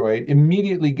asteroid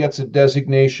immediately gets a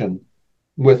designation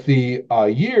with the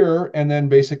year and then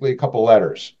basically a couple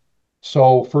letters.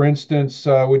 So, for instance,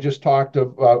 we just talked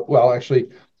of, actually,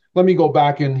 let me go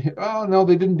back and, oh, no,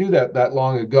 they didn't do that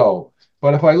long ago.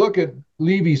 But if I look at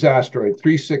Levy's asteroid,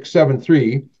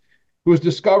 3673, it was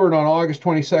discovered on August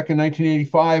 22nd,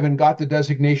 1985, and got the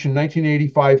designation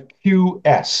 1985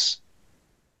 QS.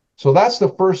 So that's the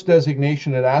first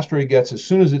designation an asteroid gets as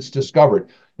soon as it's discovered.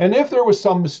 And if there was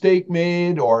some mistake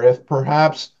made, or if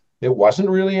perhaps it wasn't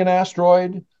really an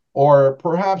asteroid, or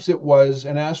perhaps it was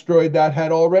an asteroid that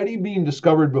had already been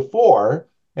discovered before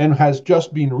and has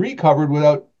just been recovered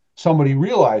without somebody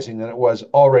realizing that it was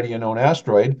already a known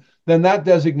asteroid, then that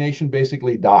designation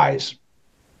basically dies.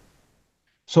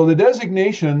 So the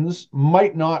designations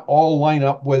might not all line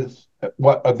up with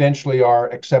what eventually are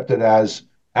accepted as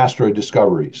asteroid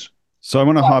discoveries. So I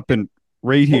want to hop in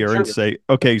right Oh, here and sure. say,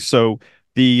 okay, so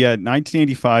the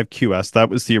 1985 QS, that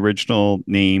was the original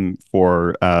name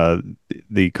for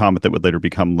the comet that would later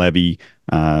become Levy.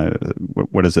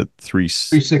 What is it?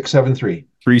 3673.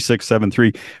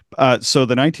 3673. So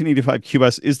the 1985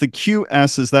 QS, is the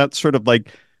QS, is that sort of like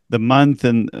the month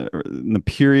and the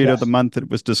period of the Yes. month that it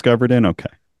was discovered in? Okay.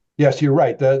 Yes, you're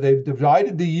right. They've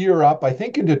divided the year up, I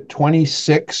think, into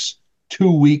 26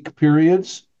 2-week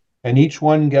periods, and each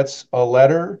one gets a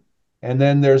letter. And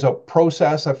then there's a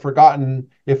process. I've forgotten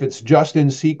if it's just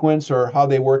in sequence or how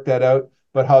they work that out,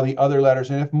 but how the other letters.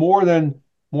 And if more than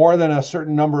a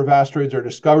certain number of asteroids are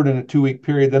discovered in a 2-week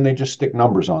period, then they just stick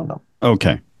numbers on them.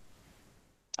 Okay.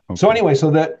 So Okay. anyway,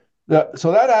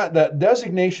 that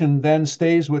designation then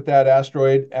stays with that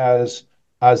asteroid as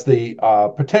the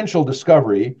potential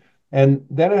discovery, and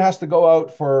then it has to go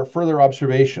out for further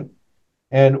observation.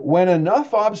 And when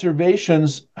enough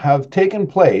observations have taken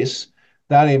place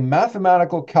that a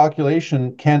mathematical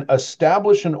calculation can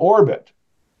establish an orbit,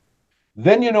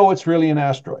 then you know it's really an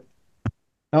asteroid.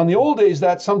 Now, in the old days,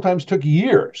 that sometimes took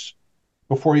years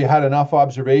before you had enough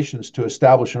observations to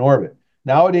establish an orbit.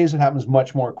 Nowadays, it happens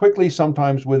much more quickly,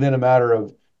 sometimes within a matter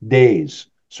of days,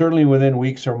 certainly within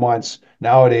weeks or months.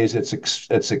 Nowadays, it's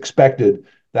expected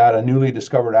that a newly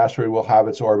discovered asteroid will have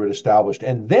its orbit established.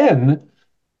 And then,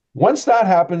 once that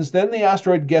happens, then the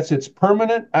asteroid gets its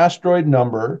permanent asteroid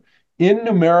number in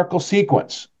numerical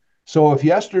sequence. So if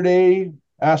yesterday,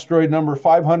 asteroid number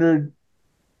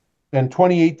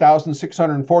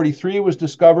 528,643 was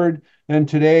discovered, then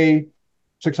today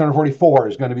 644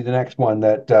 is going to be the next one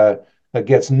that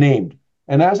gets named.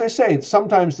 And as I say,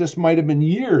 sometimes this might have been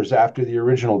years after the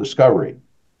original discovery.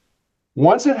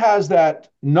 Once it has that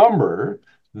number,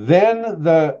 then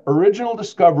the original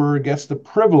discoverer gets the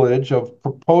privilege of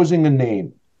proposing a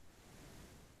name.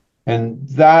 And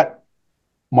that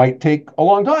might take a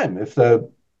long time if the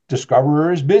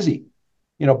discoverer is busy.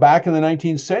 Back in the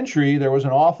 19th century, there was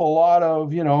an awful lot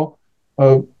of,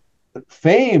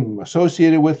 fame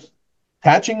associated with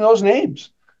catching those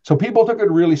names. So people took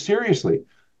it really seriously.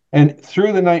 And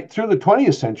through the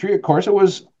 20th century, of course, it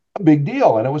was a big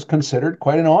deal, and it was considered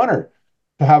quite an honor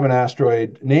to have an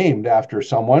asteroid named after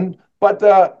someone. But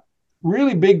the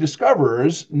really big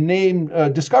discoverers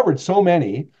discovered so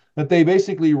many that they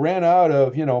basically ran out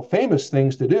of famous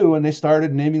things to do, and they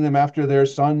started naming them after their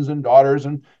sons and daughters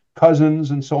and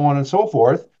cousins and so on and so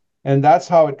forth. And that's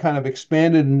how it kind of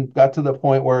expanded and got to the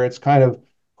point where it's kind of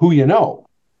who you know.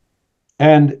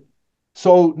 And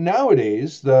so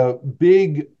nowadays, the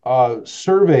big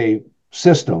survey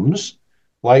systems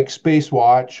like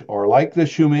Spacewatch or like the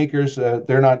Shoemakers,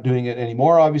 they're not doing it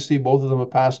anymore. Obviously, both of them have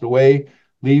passed away.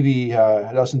 Levy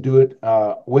doesn't do it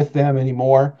with them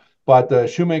anymore. But the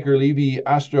Shoemaker-Levy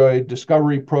Asteroid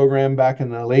Discovery Program back in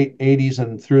the late 80s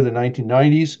and through the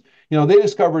 1990s, they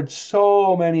discovered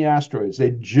so many asteroids.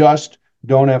 They just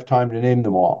don't have time to name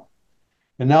them all.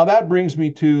 And now that brings me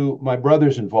to my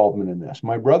brother's involvement in this.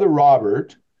 My brother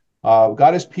Robert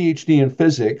got his PhD in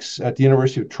physics at the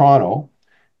University of Toronto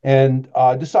and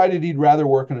decided he'd rather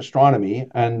work in astronomy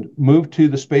and moved to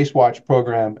the Spacewatch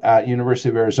program at University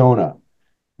of Arizona.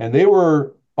 And they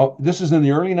were, this is in the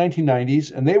early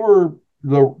 1990s, and they were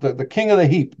the king of the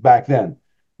heap back then.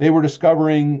 They were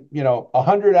discovering,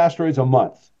 100 asteroids a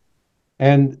month.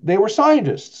 And they were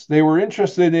scientists. They were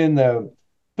interested in the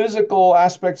physical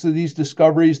aspects of these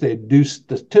discoveries. They do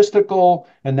statistical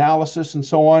analysis and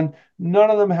so on. None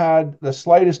of them had the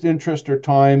slightest interest or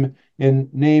time in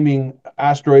naming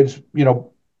asteroids,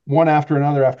 one after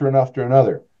another, after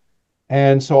another.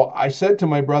 And so I said to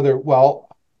my brother, well,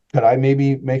 could I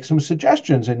maybe make some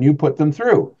suggestions and you put them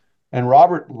through? And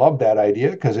Robert loved that idea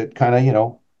because it kind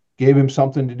of, gave him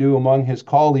something to do among his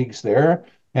colleagues there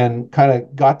and kind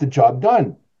of got the job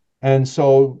done. And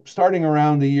so starting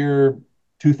around the year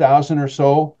 2000 or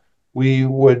so, we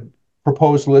would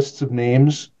propose lists of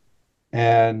names.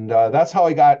 And that's how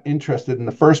I got interested in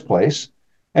the first place.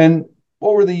 And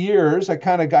over the years, I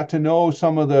kind of got to know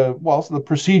some of the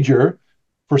procedure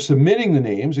for submitting the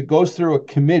names. It goes through a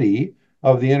committee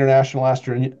of the International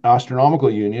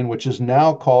Astronomical Union, which is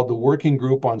now called the Working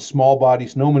Group on Small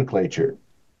Bodies Nomenclature.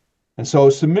 And so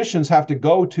submissions have to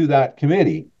go to that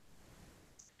committee.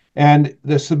 And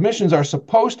the submissions are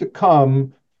supposed to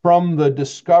come from the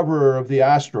discoverer of the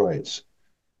asteroids.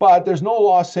 But there's no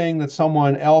law saying that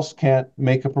someone else can't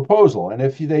make a proposal. And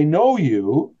if they know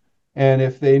you, and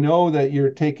if they know that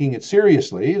you're taking it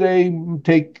seriously, they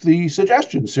take the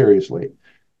suggestion seriously.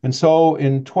 And so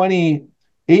in 20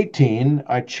 2018,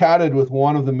 I chatted with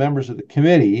one of the members of the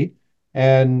committee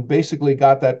and basically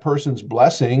got that person's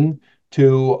blessing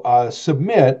to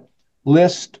submit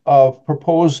list of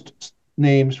proposed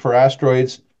names for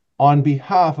asteroids on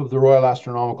behalf of the Royal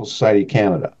Astronomical Society of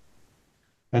Canada.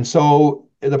 And so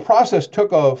the process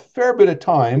took a fair bit of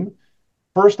time.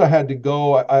 First, I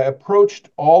approached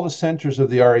all the centers of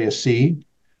the RASC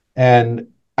and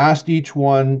asked each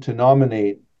one to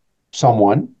nominate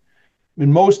someone.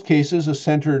 In most cases, a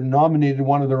center nominated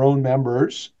one of their own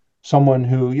members, someone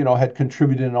who, had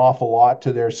contributed an awful lot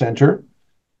to their center.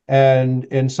 And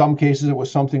in some cases, it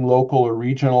was something local or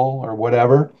regional or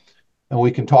whatever. And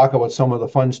we can talk about some of the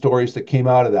fun stories that came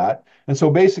out of that. And so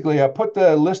basically, I put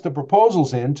the list of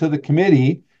proposals in to the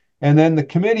committee, and then the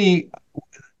committee,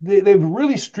 they've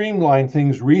really streamlined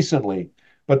things recently,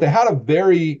 but they had a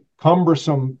very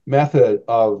cumbersome method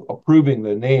of approving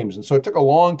the names. And so it took a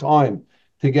long time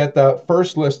to get that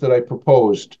first list that I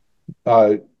proposed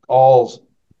all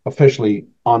officially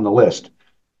on the list.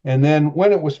 And then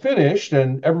when it was finished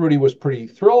and everybody was pretty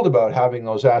thrilled about having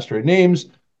those asteroid names,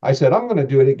 I said, I'm going to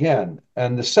do it again.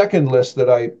 And the second list that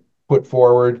I put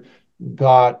forward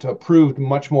got approved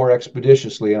much more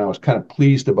expeditiously, and I was kind of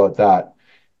pleased about that.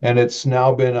 And it's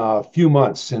now been a few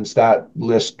months since that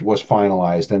list was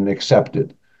finalized and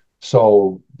accepted.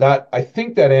 So that, I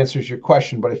think that answers your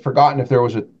question, but I've forgotten if there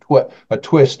was a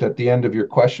twist at the end of your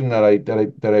question that I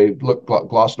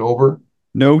glossed over.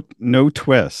 No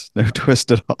twist, no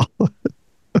twist at all.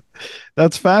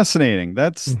 That's fascinating.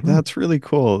 That's really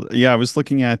cool. Yeah, I was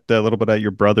looking at a little bit at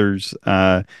your brother's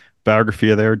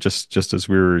biography there, just as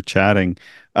we were chatting.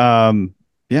 Yeah,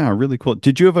 really cool.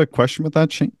 Did you have a question with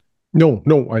that, Shane? No,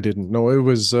 I didn't. No, it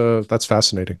was that's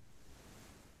fascinating.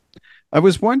 I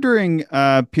was wondering,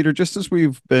 Peter, just as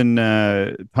we've been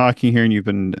talking here and you've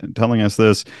been telling us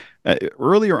this,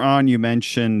 earlier on you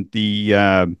mentioned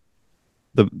the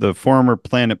former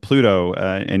planet Pluto,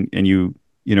 and you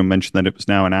mentioned that it was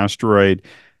now an asteroid.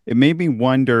 It made me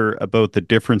wonder about the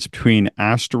difference between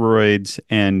asteroids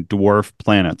and dwarf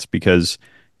planets because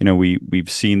we've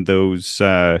seen those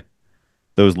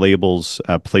labels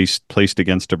placed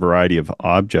against a variety of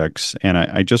objects, and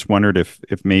I just wondered if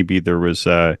maybe there was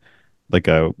like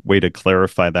a way to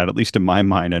clarify that, at least in my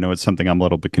mind. I know it's something I'm a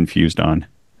little bit confused on.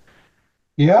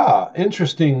 Yeah,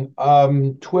 interesting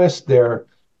twist there.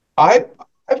 I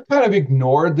I've kind of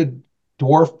ignored the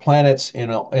dwarf planets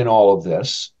in all of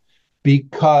this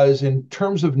because in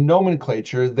terms of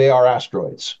nomenclature, they are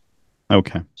asteroids.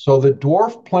 Okay. So the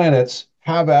dwarf planets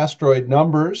have asteroid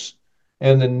numbers,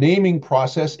 and the naming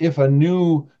process, if a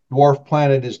new dwarf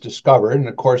planet is discovered, and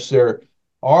of course there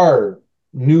are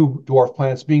new dwarf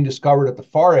planets being discovered at the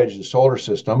far edge of the solar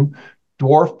system,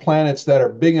 dwarf planets that are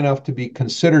big enough to be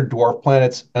considered dwarf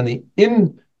planets and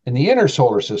in the inner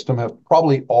solar system have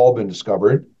probably all been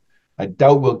discovered. I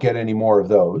doubt we'll get any more of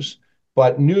those,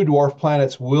 but new dwarf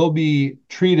planets will be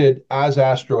treated as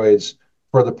asteroids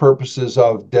for the purposes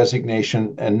of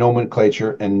designation and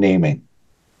nomenclature and naming.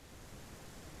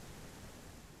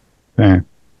 Fair.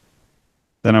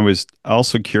 Then I was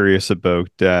also curious about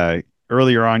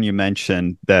earlier on you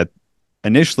mentioned that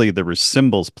initially there were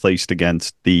symbols placed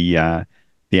against the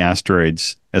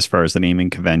asteroids as far as the naming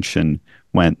convention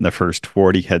went. The first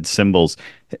 40 had symbols.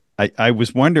 I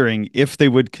was wondering if they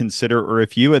would consider or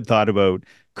if you had thought about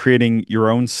creating your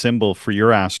own symbol for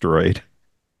your asteroid.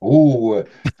 Oh,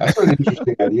 that's an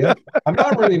interesting idea. I'm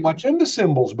not really much into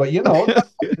symbols, but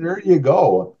there you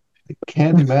go. I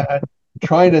can't imagine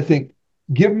trying to think.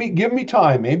 Give me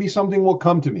time. Maybe something will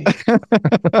come to me.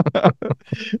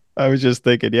 I was just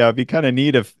thinking, yeah, it'd be kind of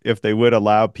neat if they would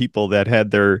allow people that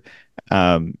had their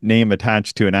name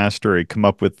attached to an asteroid come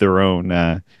up with their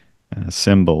own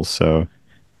symbols. So,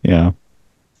 yeah.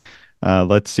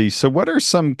 Let's see. So, what are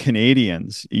some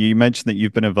Canadians? You mentioned that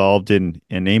you've been involved in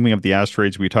naming of the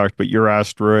asteroids. We talked about your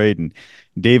asteroid and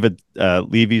David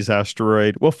Levy's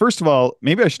asteroid. Well, first of all,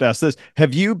 maybe I should ask this: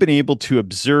 have you been able to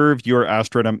observe your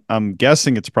asteroid? I'm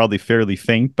guessing it's probably fairly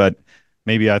faint, but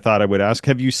maybe I thought I would ask: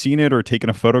 have you seen it or taken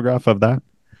a photograph of that?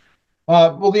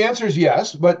 Well, the answer is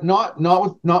yes, but not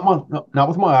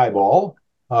with my eyeball.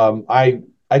 I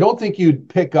don't think you'd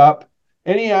pick up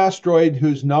any asteroid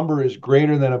whose number is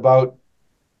greater than about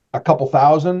a couple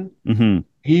thousand, Hmm.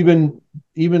 even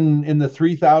in the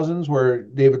 3,000s where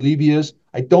David Levy is.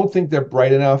 I don't think they're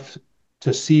bright enough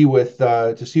to see with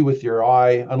your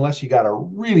eye unless you got a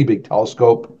really big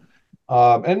telescope.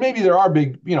 And maybe there are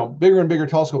bigger and bigger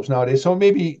telescopes nowadays. So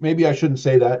maybe I shouldn't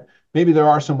say that. Maybe there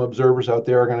are some observers out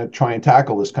there are going to try and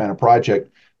tackle this kind of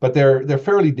project, but they're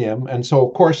fairly dim. And so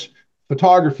of course,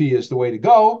 photography is the way to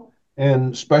go.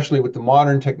 And especially with the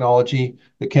modern technology,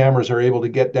 the cameras are able to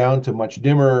get down to much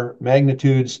dimmer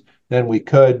magnitudes than we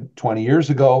could 20 years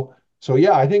ago. So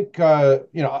yeah, I think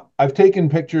I've taken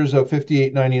pictures of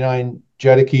 5899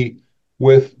 Jedicke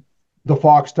with the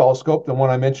Fox telescope, the one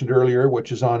I mentioned earlier,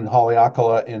 which is on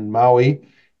Haleakala in Maui.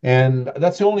 And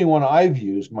that's the only one I've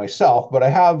used myself, but I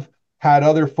have had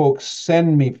other folks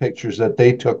send me pictures that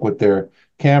they took with their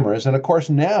cameras. And of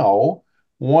course, now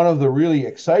one of the really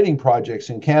exciting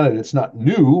projects in Canada, it's not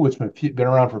new, it's been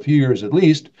around for a few years at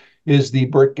least, is the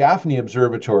Burt Gaffney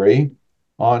Observatory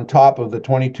on top of the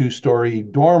 22-story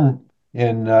dorm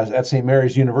at St.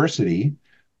 Mary's University,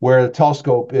 where the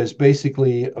telescope is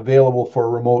basically available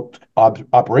for remote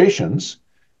operations.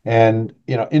 And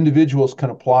individuals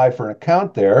can apply for an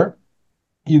account there.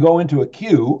 You go into a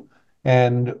queue,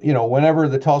 and whenever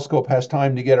the telescope has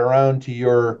time to get around to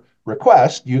your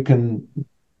request, you can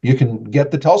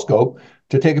get the telescope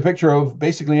to take a picture of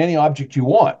basically any object you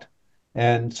want.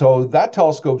 And so that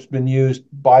telescope's been used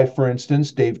by, for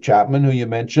instance, Dave Chapman, who you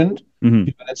mentioned a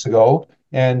few minutes ago,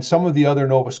 and some of the other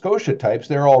Nova Scotia types.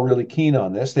 They're all really keen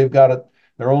on this. They've got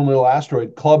their own little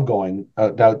asteroid club going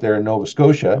out there in Nova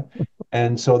Scotia.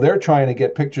 And so they're trying to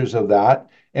get pictures of that.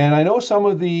 And I know some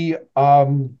of the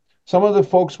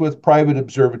folks with private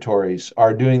observatories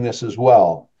are doing this as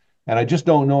well. And I just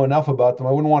don't know enough about them.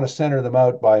 I wouldn't want to center them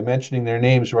out by mentioning their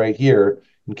names right here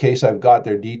in case I've got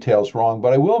their details wrong.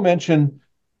 But I will mention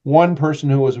one person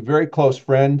who was a very close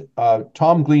friend,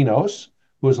 Tom Glinos,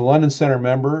 who was a London Center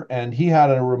member, and he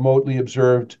had a remote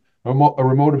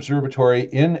observatory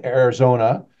in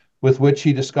Arizona with which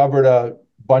he discovered a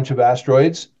bunch of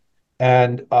asteroids.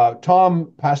 And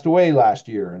Tom passed away last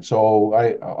year. And so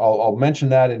I'll mention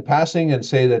that in passing and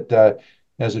say that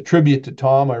as a tribute to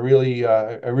Tom, I really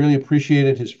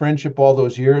appreciated his friendship all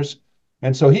those years.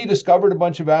 And so he discovered a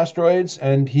bunch of asteroids,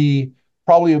 and he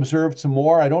probably observed some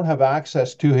more. I don't have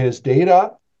access to his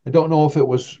data. I don't know if it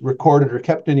was recorded or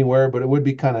kept anywhere, but it would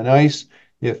be kind of nice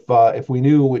if we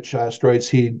knew which asteroids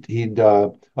he'd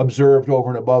observed over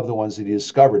and above the ones that he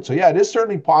discovered. So yeah, it is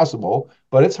certainly possible,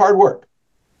 but it's hard work.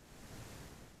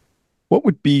 What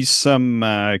would be some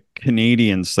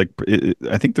Canadians? Like,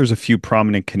 I think there's a few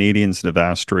prominent Canadians that have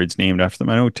asteroids named after them.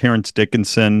 I know Terence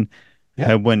Dickinson Yeah.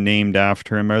 had one named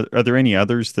after him. Are there any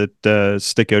others that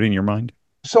stick out in your mind?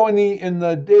 So in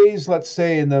the days, let's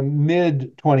say in the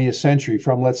mid 20th century,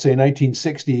 from let's say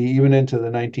 1960 even into the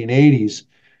 1980s,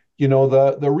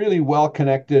 the really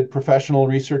well-connected professional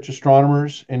research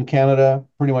astronomers in Canada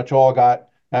pretty much all got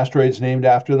asteroids named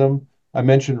after them. I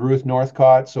mentioned Ruth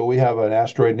Northcott, so we have an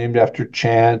asteroid named after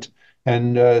Chant,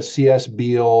 and C.S.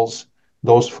 Beals,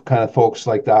 those kind of folks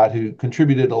like that who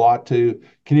contributed a lot to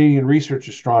Canadian research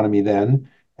astronomy then.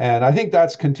 And I think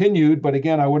that's continued, but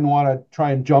again, I wouldn't want to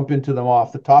try and jump into them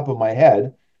off the top of my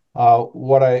head.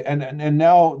 And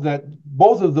now that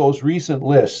both of those recent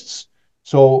lists,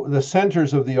 so the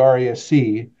centers of the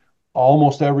RASC,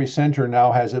 almost every center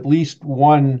now has at least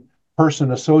one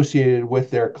person associated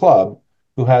with their club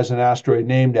who has an asteroid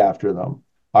named after them,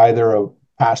 either a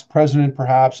past president,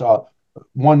 perhaps.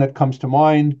 One that comes to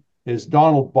mind is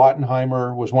Donald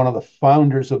Bottenheimer was one of the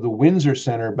founders of the Windsor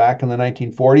Center back in the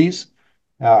 1940s.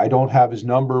 I don't have his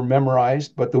number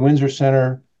memorized, but the Windsor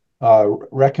Center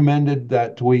recommended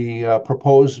that we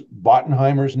propose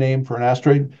Bottenheimer's name for an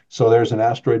asteroid. So there's an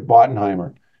asteroid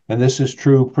Bottenheimer. And this is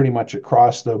true pretty much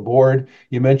across the board.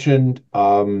 You mentioned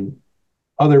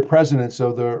other presidents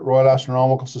of the Royal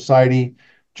Astronomical Society.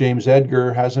 James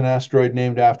Edgar has an asteroid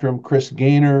named after him. Chris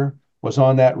Gaynor was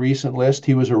on that recent list.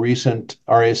 He was a recent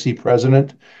RASC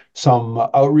president. Some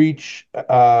outreach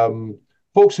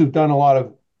folks who've done a lot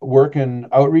of work in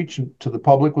outreach to the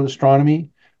public with astronomy,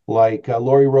 like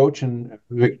Laurie Roach and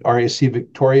RASC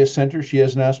Victoria Center. She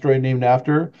has an asteroid named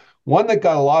after her. One that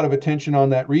got a lot of attention on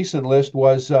that recent list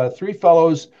was three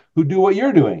fellows who do what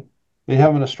you're doing. They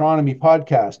have an astronomy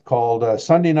podcast called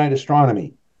Sunday Night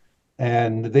Astronomy,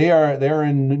 and they're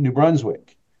in New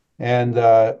Brunswick. And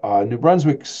New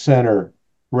Brunswick Center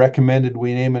recommended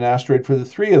we name an asteroid for the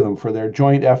three of them for their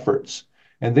joint efforts.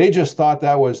 And they just thought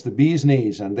that was the bee's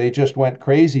knees, and they just went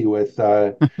crazy with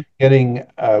getting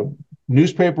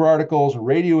newspaper articles,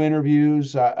 radio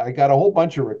interviews. I got a whole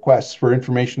bunch of requests for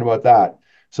information about that,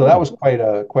 so that was quite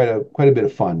a bit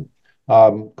of fun.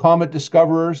 Comet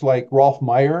discoverers like Rolf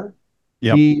Meyer,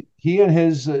 Yep.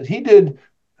 he did.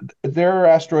 Their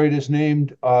asteroid is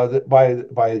named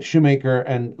by Shoemaker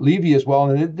and Levy as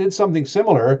well, and it did something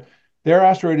similar. Their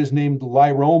asteroid is named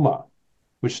Lyroma,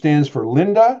 which stands for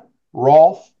Linda,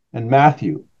 Rolf, and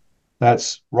Matthew.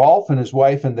 That's Rolf and his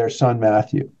wife and their son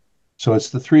Matthew. So it's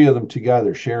the three of them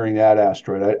together sharing that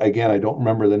asteroid. Again, I don't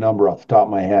remember the number off the top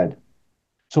of my head.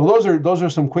 So those are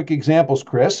some quick examples,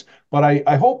 Chris. But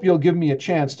I hope you'll give me a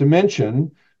chance to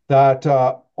mention that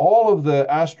all of the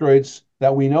asteroids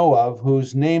that we know of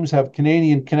whose names have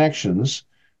Canadian connections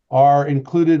are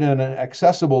included in an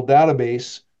accessible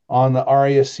database on the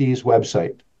RASC's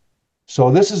website.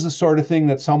 So this is the sort of thing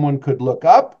that someone could look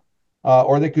up,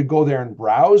 or they could go there and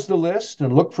browse the list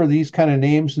and look for these kind of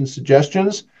names and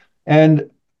suggestions.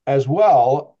 And as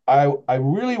well, I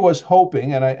really was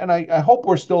hoping, and I hope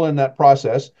we're still in that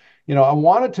process. I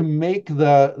wanted to make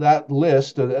that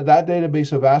list, that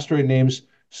database of asteroid names,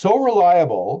 so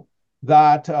reliable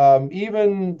that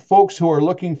even folks who are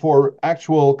looking for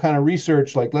actual kind of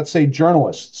research, like let's say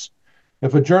journalists,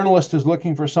 if a journalist is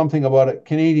looking for something about a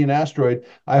Canadian asteroid,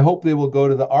 I hope they will go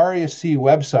to the RASC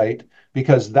website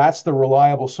because that's the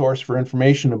reliable source for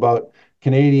information about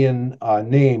Canadian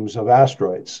names of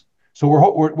asteroids. So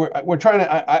we're trying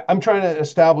to I'm trying to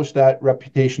establish that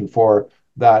reputation for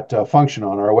that function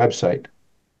on our website.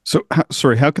 So,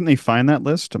 sorry, how can they find that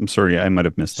list? I'm sorry, I might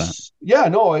have missed that. Yeah,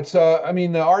 no, it's I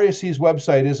mean the RASC's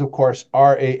website is of course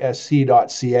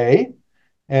rasc.ca.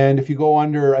 And if you go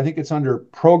under, I think it's under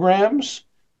programs,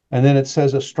 and then it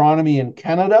says astronomy in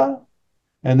Canada.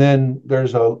 And then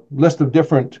there's a list of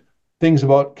different things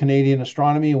about Canadian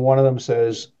astronomy. And one of them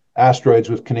says asteroids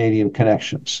with Canadian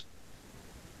connections.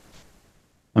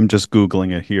 I'm just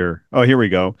Googling it here. Oh, here we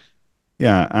go.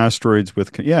 Yeah, asteroids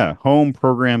with, yeah, home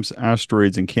programs,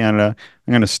 asteroids in Canada.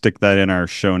 I'm going to stick that in our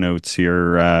show notes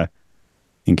here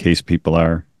in case people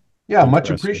are Yeah, much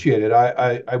interested. appreciated.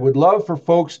 I would love for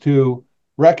folks to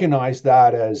recognize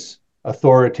that as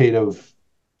authoritative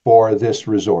for this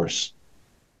resource.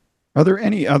 Are there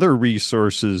any other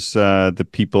resources that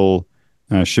people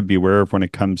should be aware of when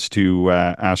it comes to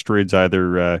asteroids,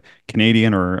 either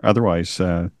Canadian or otherwise?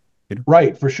 Peter?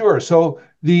 Right, for sure. So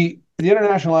the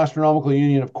International Astronomical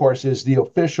Union, of course, is the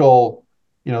official,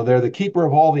 they're the keeper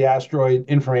of all the asteroid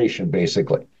information,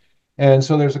 basically. And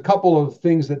so there's a couple of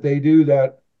things that they do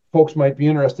that folks might be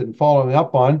interested in following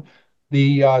up on.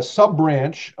 The sub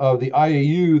branch of the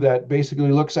IAU that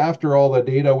basically looks after all the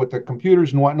data with the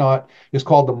computers and whatnot is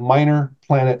called the Minor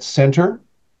Planet Center.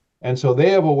 And so they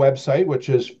have a website which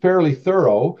is fairly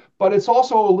thorough, but it's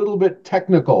also a little bit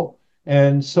technical.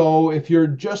 And so if you're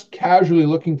just casually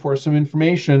looking for some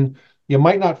information, you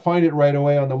might not find it right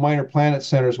away on the Minor Planet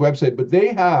Center's website, but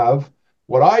they have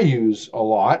what I use a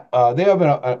lot. They have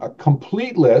a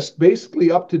complete list,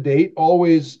 basically up to date,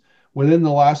 always within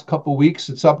the last couple of weeks,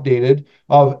 it's updated,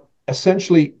 of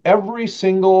essentially every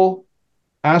single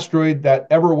asteroid that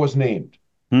ever was named.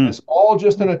 Hmm. It's all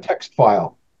just in a text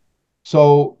file.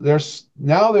 So there's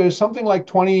something like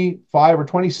 25 or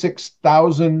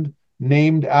 26,000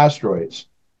 named asteroids.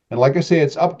 And like I say,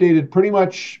 it's updated pretty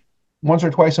much once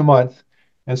or twice a month.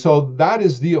 And so that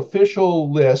is the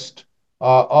official list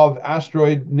of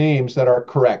asteroid names that are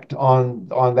correct on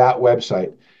that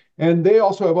website. And they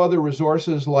also have other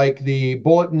resources like the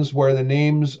bulletins where the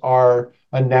names are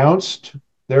announced.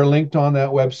 They're linked on that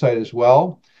website as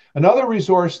well. Another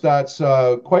resource that's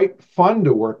quite fun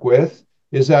to work with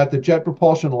is at the Jet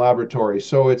Propulsion Laboratory.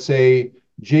 So it's a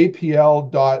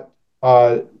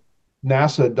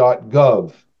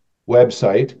jpl.nasa.gov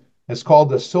website. It's called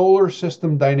the Solar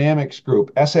System Dynamics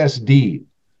Group, SSD.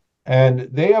 And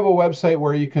they have a website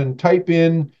where you can type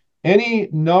in any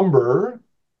number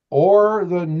or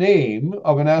the name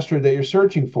of an asteroid that you're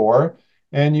searching for,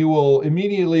 and you will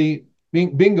immediately,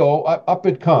 bingo, up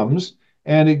it comes.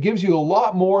 And it gives you a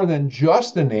lot more than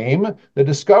just the name. The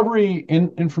discovery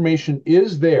information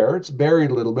is there. It's buried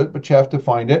a little bit, but you have to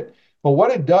find it. But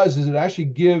what it does is it actually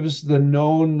gives the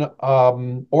known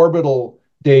orbital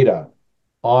data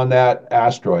on that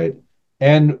asteroid.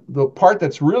 And the part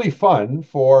that's really fun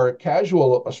for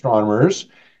casual astronomers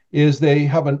is they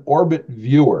have an orbit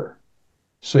viewer.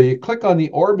 So you click on the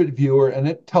orbit viewer and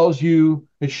it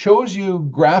shows you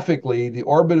graphically the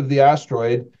orbit of the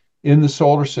asteroid in the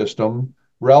solar system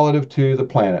relative to the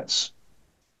planets.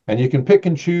 And you can pick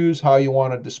and choose how you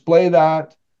want to display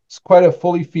that. It's quite a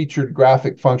fully featured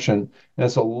graphic function, and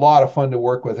it's a lot of fun to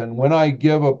work with. And when I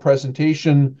give a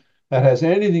presentation that has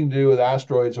anything to do with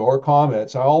asteroids or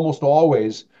comets, I almost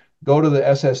always go to the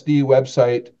SSD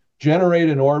website, generate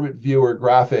an orbit viewer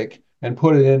graphic, and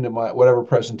put it into my whatever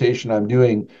presentation I'm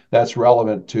doing that's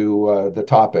relevant to the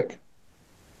topic.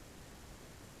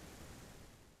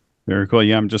 Very cool.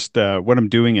 Yeah, I'm just what I'm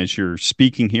doing as you're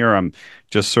speaking here, I'm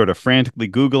just sort of frantically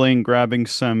Googling, grabbing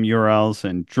some URLs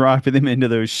and dropping them into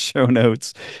those show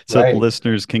notes so that the Right.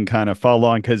 listeners can kind of follow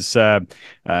along. Because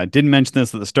didn't mention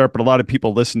this at the start, but a lot of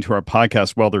people listen to our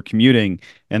podcast while they're commuting,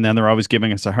 and then they're always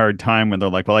giving us a hard time when they're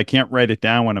like, "Well, I can't write it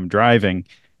down when I'm driving."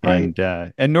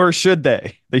 Right. And nor should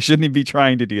they. They shouldn't be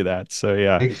trying to do that. So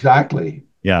yeah, Exactly.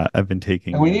 yeah, I've been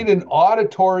And we taking need an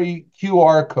auditory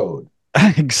QR code.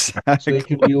 So you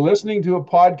can exactly. be listening to a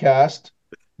podcast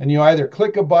and you either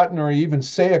click a button or you even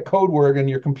say a code word and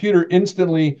your computer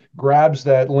instantly grabs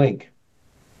that link.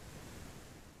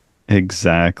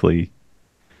 Exactly.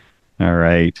 All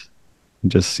right. I'm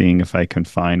just seeing if I can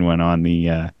find one on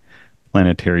the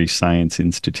Planetary Science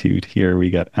Institute here. We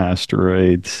got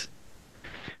asteroids.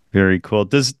 Very cool.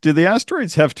 Do the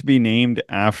asteroids have to be named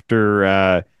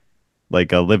after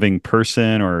like a living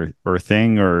person or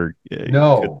thing or could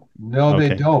No,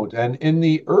 they okay. don't. And in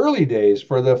the early days,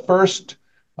 for the first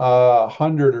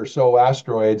 100 or so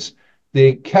asteroids,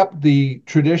 they kept the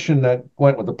tradition that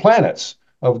went with the planets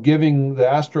of giving the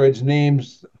asteroids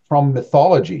names from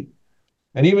mythology.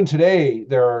 And even today,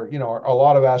 there are, a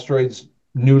lot of asteroids,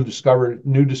 new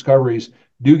discoveries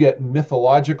do get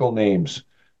mythological names,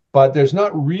 but there's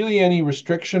not really any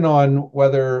restriction on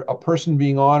whether a person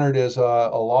being honored is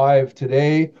alive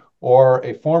today or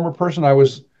a former person.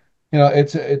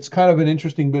 It's kind of an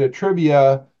interesting bit of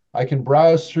trivia. I can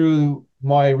browse through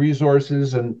my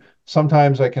resources, and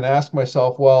sometimes I can ask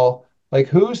myself, well, like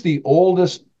who's the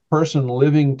oldest person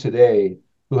living today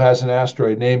who has an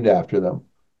asteroid named after them?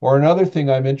 Or another thing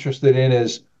I'm interested in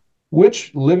is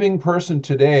which living person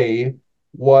today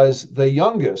was the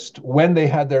youngest when they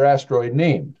had their asteroid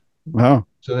named. Oh,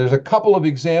 So there's a couple of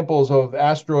examples of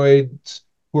asteroids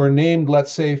who are named,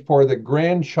 let's say, for the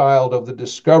grandchild of the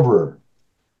discoverer.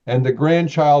 And the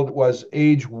grandchild was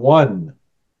age 1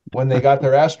 when they got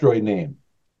their asteroid name.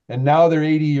 And now they're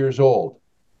 80 years old.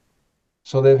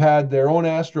 So they've had their own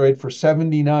asteroid for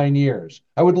 79 years.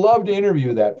 I would love to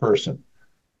interview that person.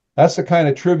 That's the kind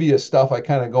of trivia stuff I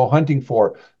kind of go hunting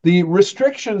for. The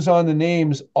restrictions on the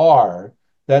names are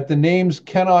that the names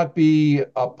cannot be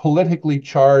politically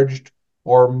charged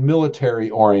or military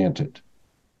oriented.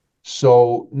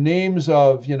 So names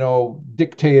of,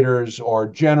 dictators or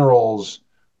generals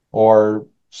or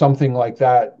something like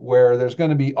that, where there's going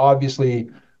to be obviously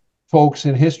folks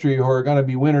in history who are going to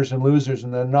be winners and losers,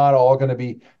 and they're not all going to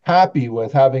be happy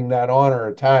with having that honor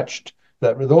attached.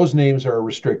 That those names are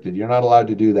restricted. You're not allowed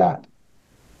to do that.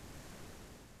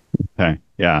 okay.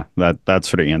 Yeah, that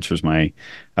sort of answers my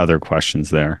other questions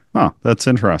there. Oh, that's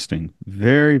interesting.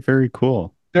 Very, very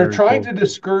cool. They're Very trying cool. to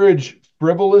discourage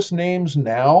frivolous names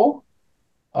now.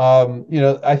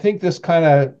 I think this kind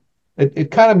of it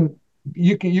kind of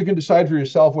you can decide for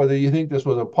yourself whether you think this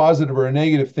was a positive or a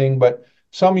negative thing. But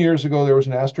some years ago, there was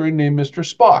an asteroid named Mr.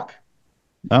 Spock.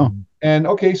 Oh, And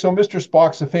okay, so Mr.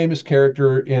 Spock's a famous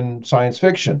character in science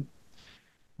fiction.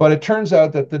 But it turns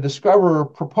out that the discoverer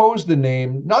proposed the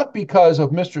name not because of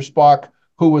Mr. Spock,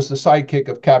 who was the sidekick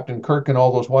of Captain Kirk and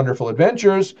all those wonderful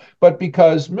adventures, but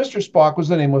because Mr. Spock was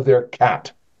the name of their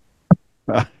cat.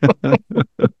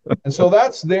 And so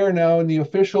that's there now in the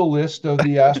official list of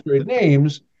the asteroid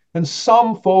names. And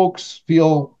some folks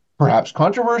feel, perhaps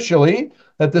controversially,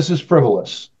 that this is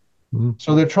frivolous. Mhm.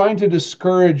 So they're trying to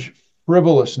discourage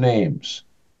frivolous names.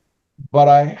 But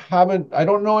I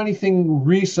don't know anything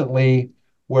recently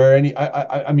where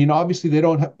I mean, obviously they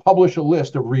don't publish a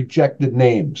list of rejected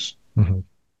names. Mhm.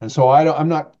 And so I'm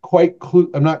not quite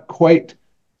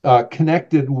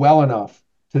connected well enough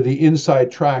to the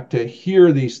inside track to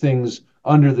hear these things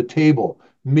under the table.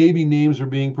 Maybe names are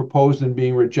being proposed and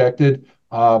being rejected.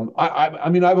 I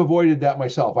mean, I've avoided that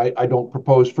myself. I don't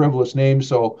propose frivolous names,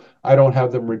 so I don't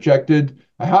have them rejected.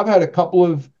 I have had a couple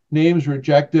of names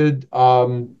rejected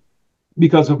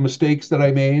because of mistakes that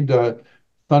I made.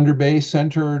 Thunder Bay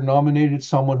Center nominated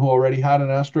someone who already had an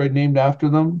asteroid named after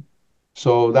them,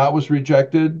 so that was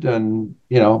rejected. And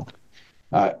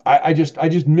I just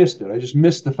missed it. I just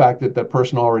missed the fact that that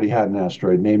person already had an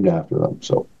asteroid named after them.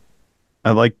 So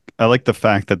I like the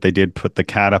fact that they did put the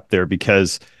cat up there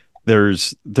because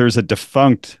there's a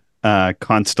defunct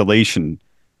constellation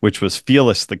which was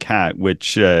Felis the cat,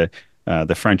 which the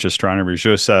French astronomer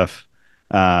Joseph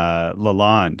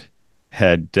Lalande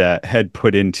had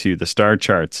put into the star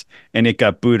charts, and it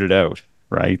got booted out.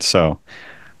 Right, so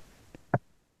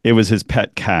it was his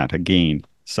pet cat again. well,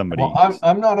 Somebody.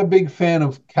 I'm not a big fan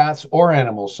of cats or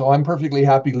animals, so I'm perfectly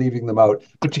happy leaving them out.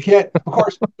 But you can't, of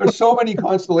course, there's so many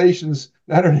constellations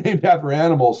that are named after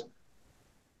animals.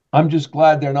 I'm just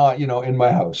glad they're not, in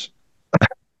my house.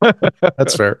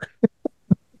 That's fair.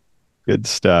 Good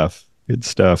stuff. Good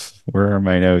stuff. Where are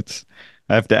my notes?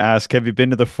 I have to ask, have you been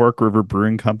to the Fork River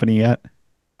Brewing Company yet?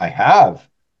 I have.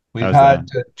 We've How's that?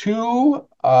 had two,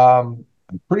 I'm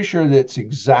pretty sure that's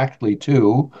exactly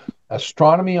two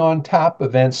astronomy on tap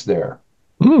events there.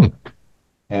 Mm.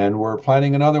 And we're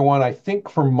planning another one, I think,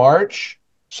 for March.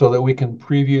 so that we can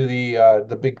preview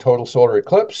the big total solar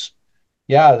eclipse.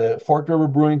 Yeah, the Forked River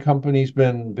Brewing Company's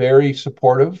been very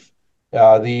supportive.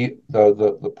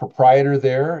 The proprietor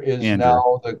there is Andrew,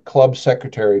 now the club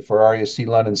secretary for RESC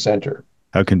London Center.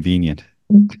 how convenient.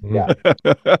 Mhm. Yeah.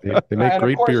 They make And of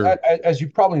great course, beer. as you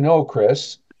probably know,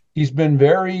 Chris, he's been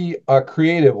very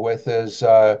creative with his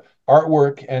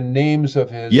artwork and names of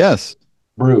his Yes.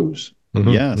 brews.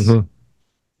 Mhm, Yes. mhm.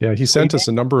 Yeah, he So he sent us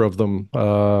a number of them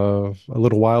a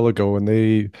little while ago, and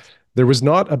there was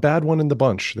not a bad one in the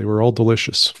bunch. They were all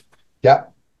delicious. yeah,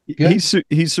 good.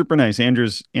 He's super nice.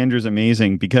 Andrew's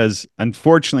amazing because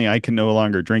unfortunately I can no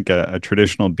longer drink a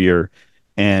traditional beer,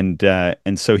 and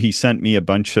so he sent me a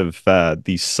bunch of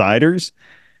these ciders,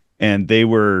 and they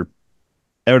were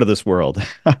out of this world.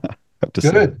 I have to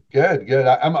say. Good.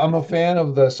 I'm a fan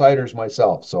of the ciders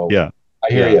myself, so Yeah,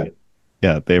 I hear yeah, you.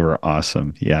 yeah. They were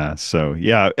awesome. Yeah. So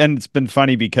yeah, and it's been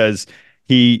funny because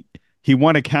he he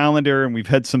won a calendar, and we've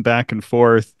had some back and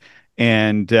forth,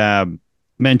 and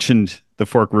mentioned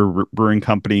the Brewing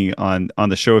Company on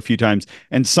the show a few times,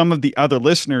 and some of the other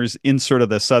listeners in sort of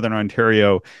the Southern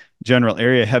Ontario general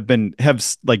area have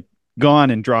like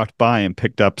gone and dropped by and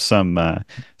picked up some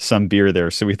beer there.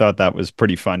 So we thought that was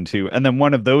pretty fun too. And then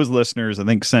one of those listeners, I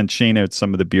think, sent Shane out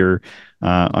some of the beer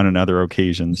on another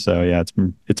occasion. So yeah,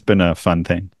 it's been a fun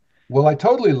thing. Well, I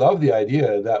totally love the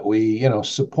idea that we,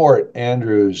 support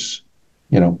Andrew's,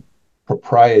 you know,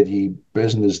 propriety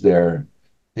business there.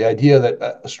 The idea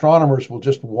that astronomers will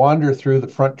just wander through the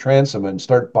front transom and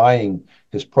start buying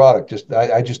his product.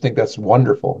 I just think that's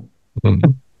wonderful.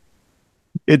 Mhm.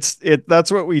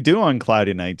 That's what we do on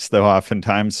cloudy nights, though.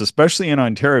 Oftentimes, especially in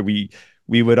Ontario,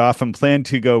 we would often plan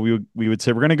to go. We would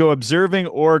say we're going to go observing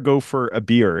or go for a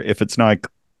beer if it's not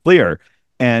clear,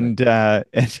 and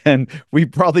then we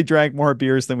probably drank more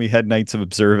beers than we had nights of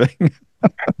observing.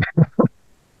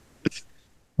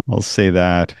 I'll say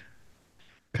that.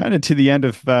 Kind of to the end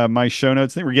of my show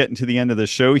notes. I think we're getting to the end of the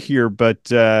show here, but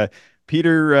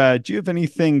Peter, do you have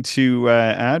anything to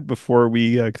add before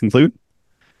we conclude?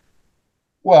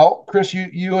 Well, Chris,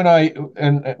 you and I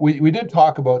and we did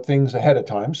talk about things ahead of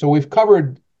time, so we've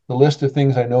covered the list of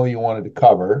things I know you wanted to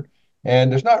cover,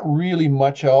 and there's not really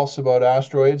much else about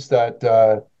asteroids that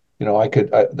I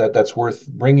could that's worth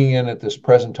bringing in at this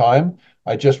present time.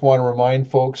 I just want to remind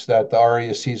folks that the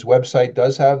RESC's website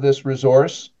does have this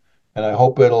resource, and I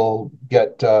hope it'll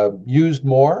get used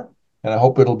more, and I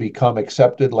hope it'll become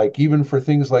accepted, like even for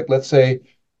things like, let's say,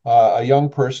 a young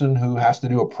person who has to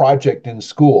do a project in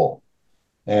school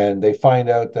and they find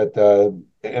out that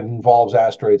it involves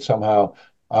asteroids somehow,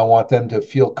 I want them to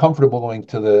feel comfortable going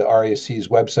to the RESC's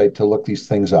website to look these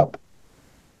things up.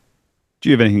 Do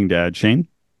you have anything to add, Shane?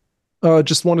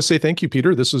 Just want to say thank you,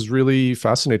 Peter. This was really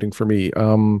fascinating for me.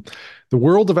 The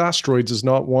world of asteroids is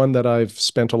not one that I've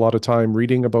spent a lot of time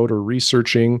reading about or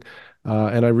researching.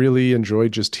 And I really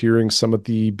enjoyed just hearing some of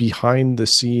the behind the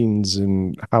scenes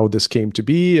and how this came to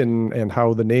be and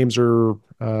how the names are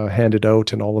handed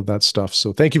out and all of that stuff.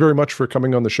 So thank you very much for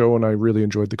coming on the show. And I really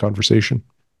enjoyed the conversation.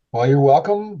 Well, you're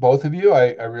welcome, both of you.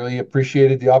 I really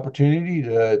appreciated the opportunity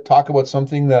to talk about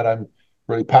something that I'm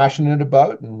really passionate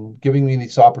about and giving me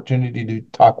this opportunity to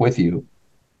talk with you.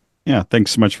 Yeah,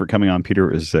 thanks so much for coming on,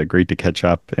 Peter. It was great to catch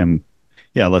up. And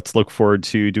yeah, let's look forward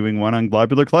to doing one on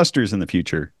globular clusters in the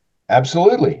future.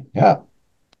 Absolutely. Yeah.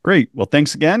 Great. Well,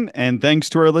 thanks again. And thanks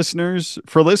to our listeners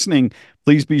for listening.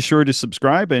 Please be sure to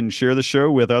subscribe and share the show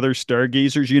with other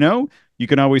stargazers you know. You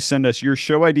can always send us your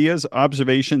show ideas,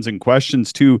 observations, and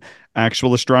questions to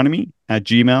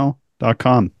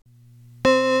actualastronomy@gmail.com.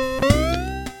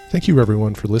 Thank you,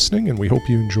 everyone, for listening, and we hope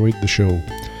you enjoyed the show.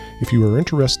 If you are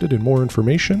interested in more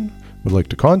information, would like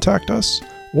to contact us,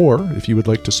 or if you would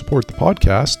like to support the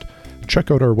podcast,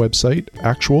 check out our website,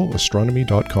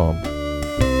 actualastronomy.com.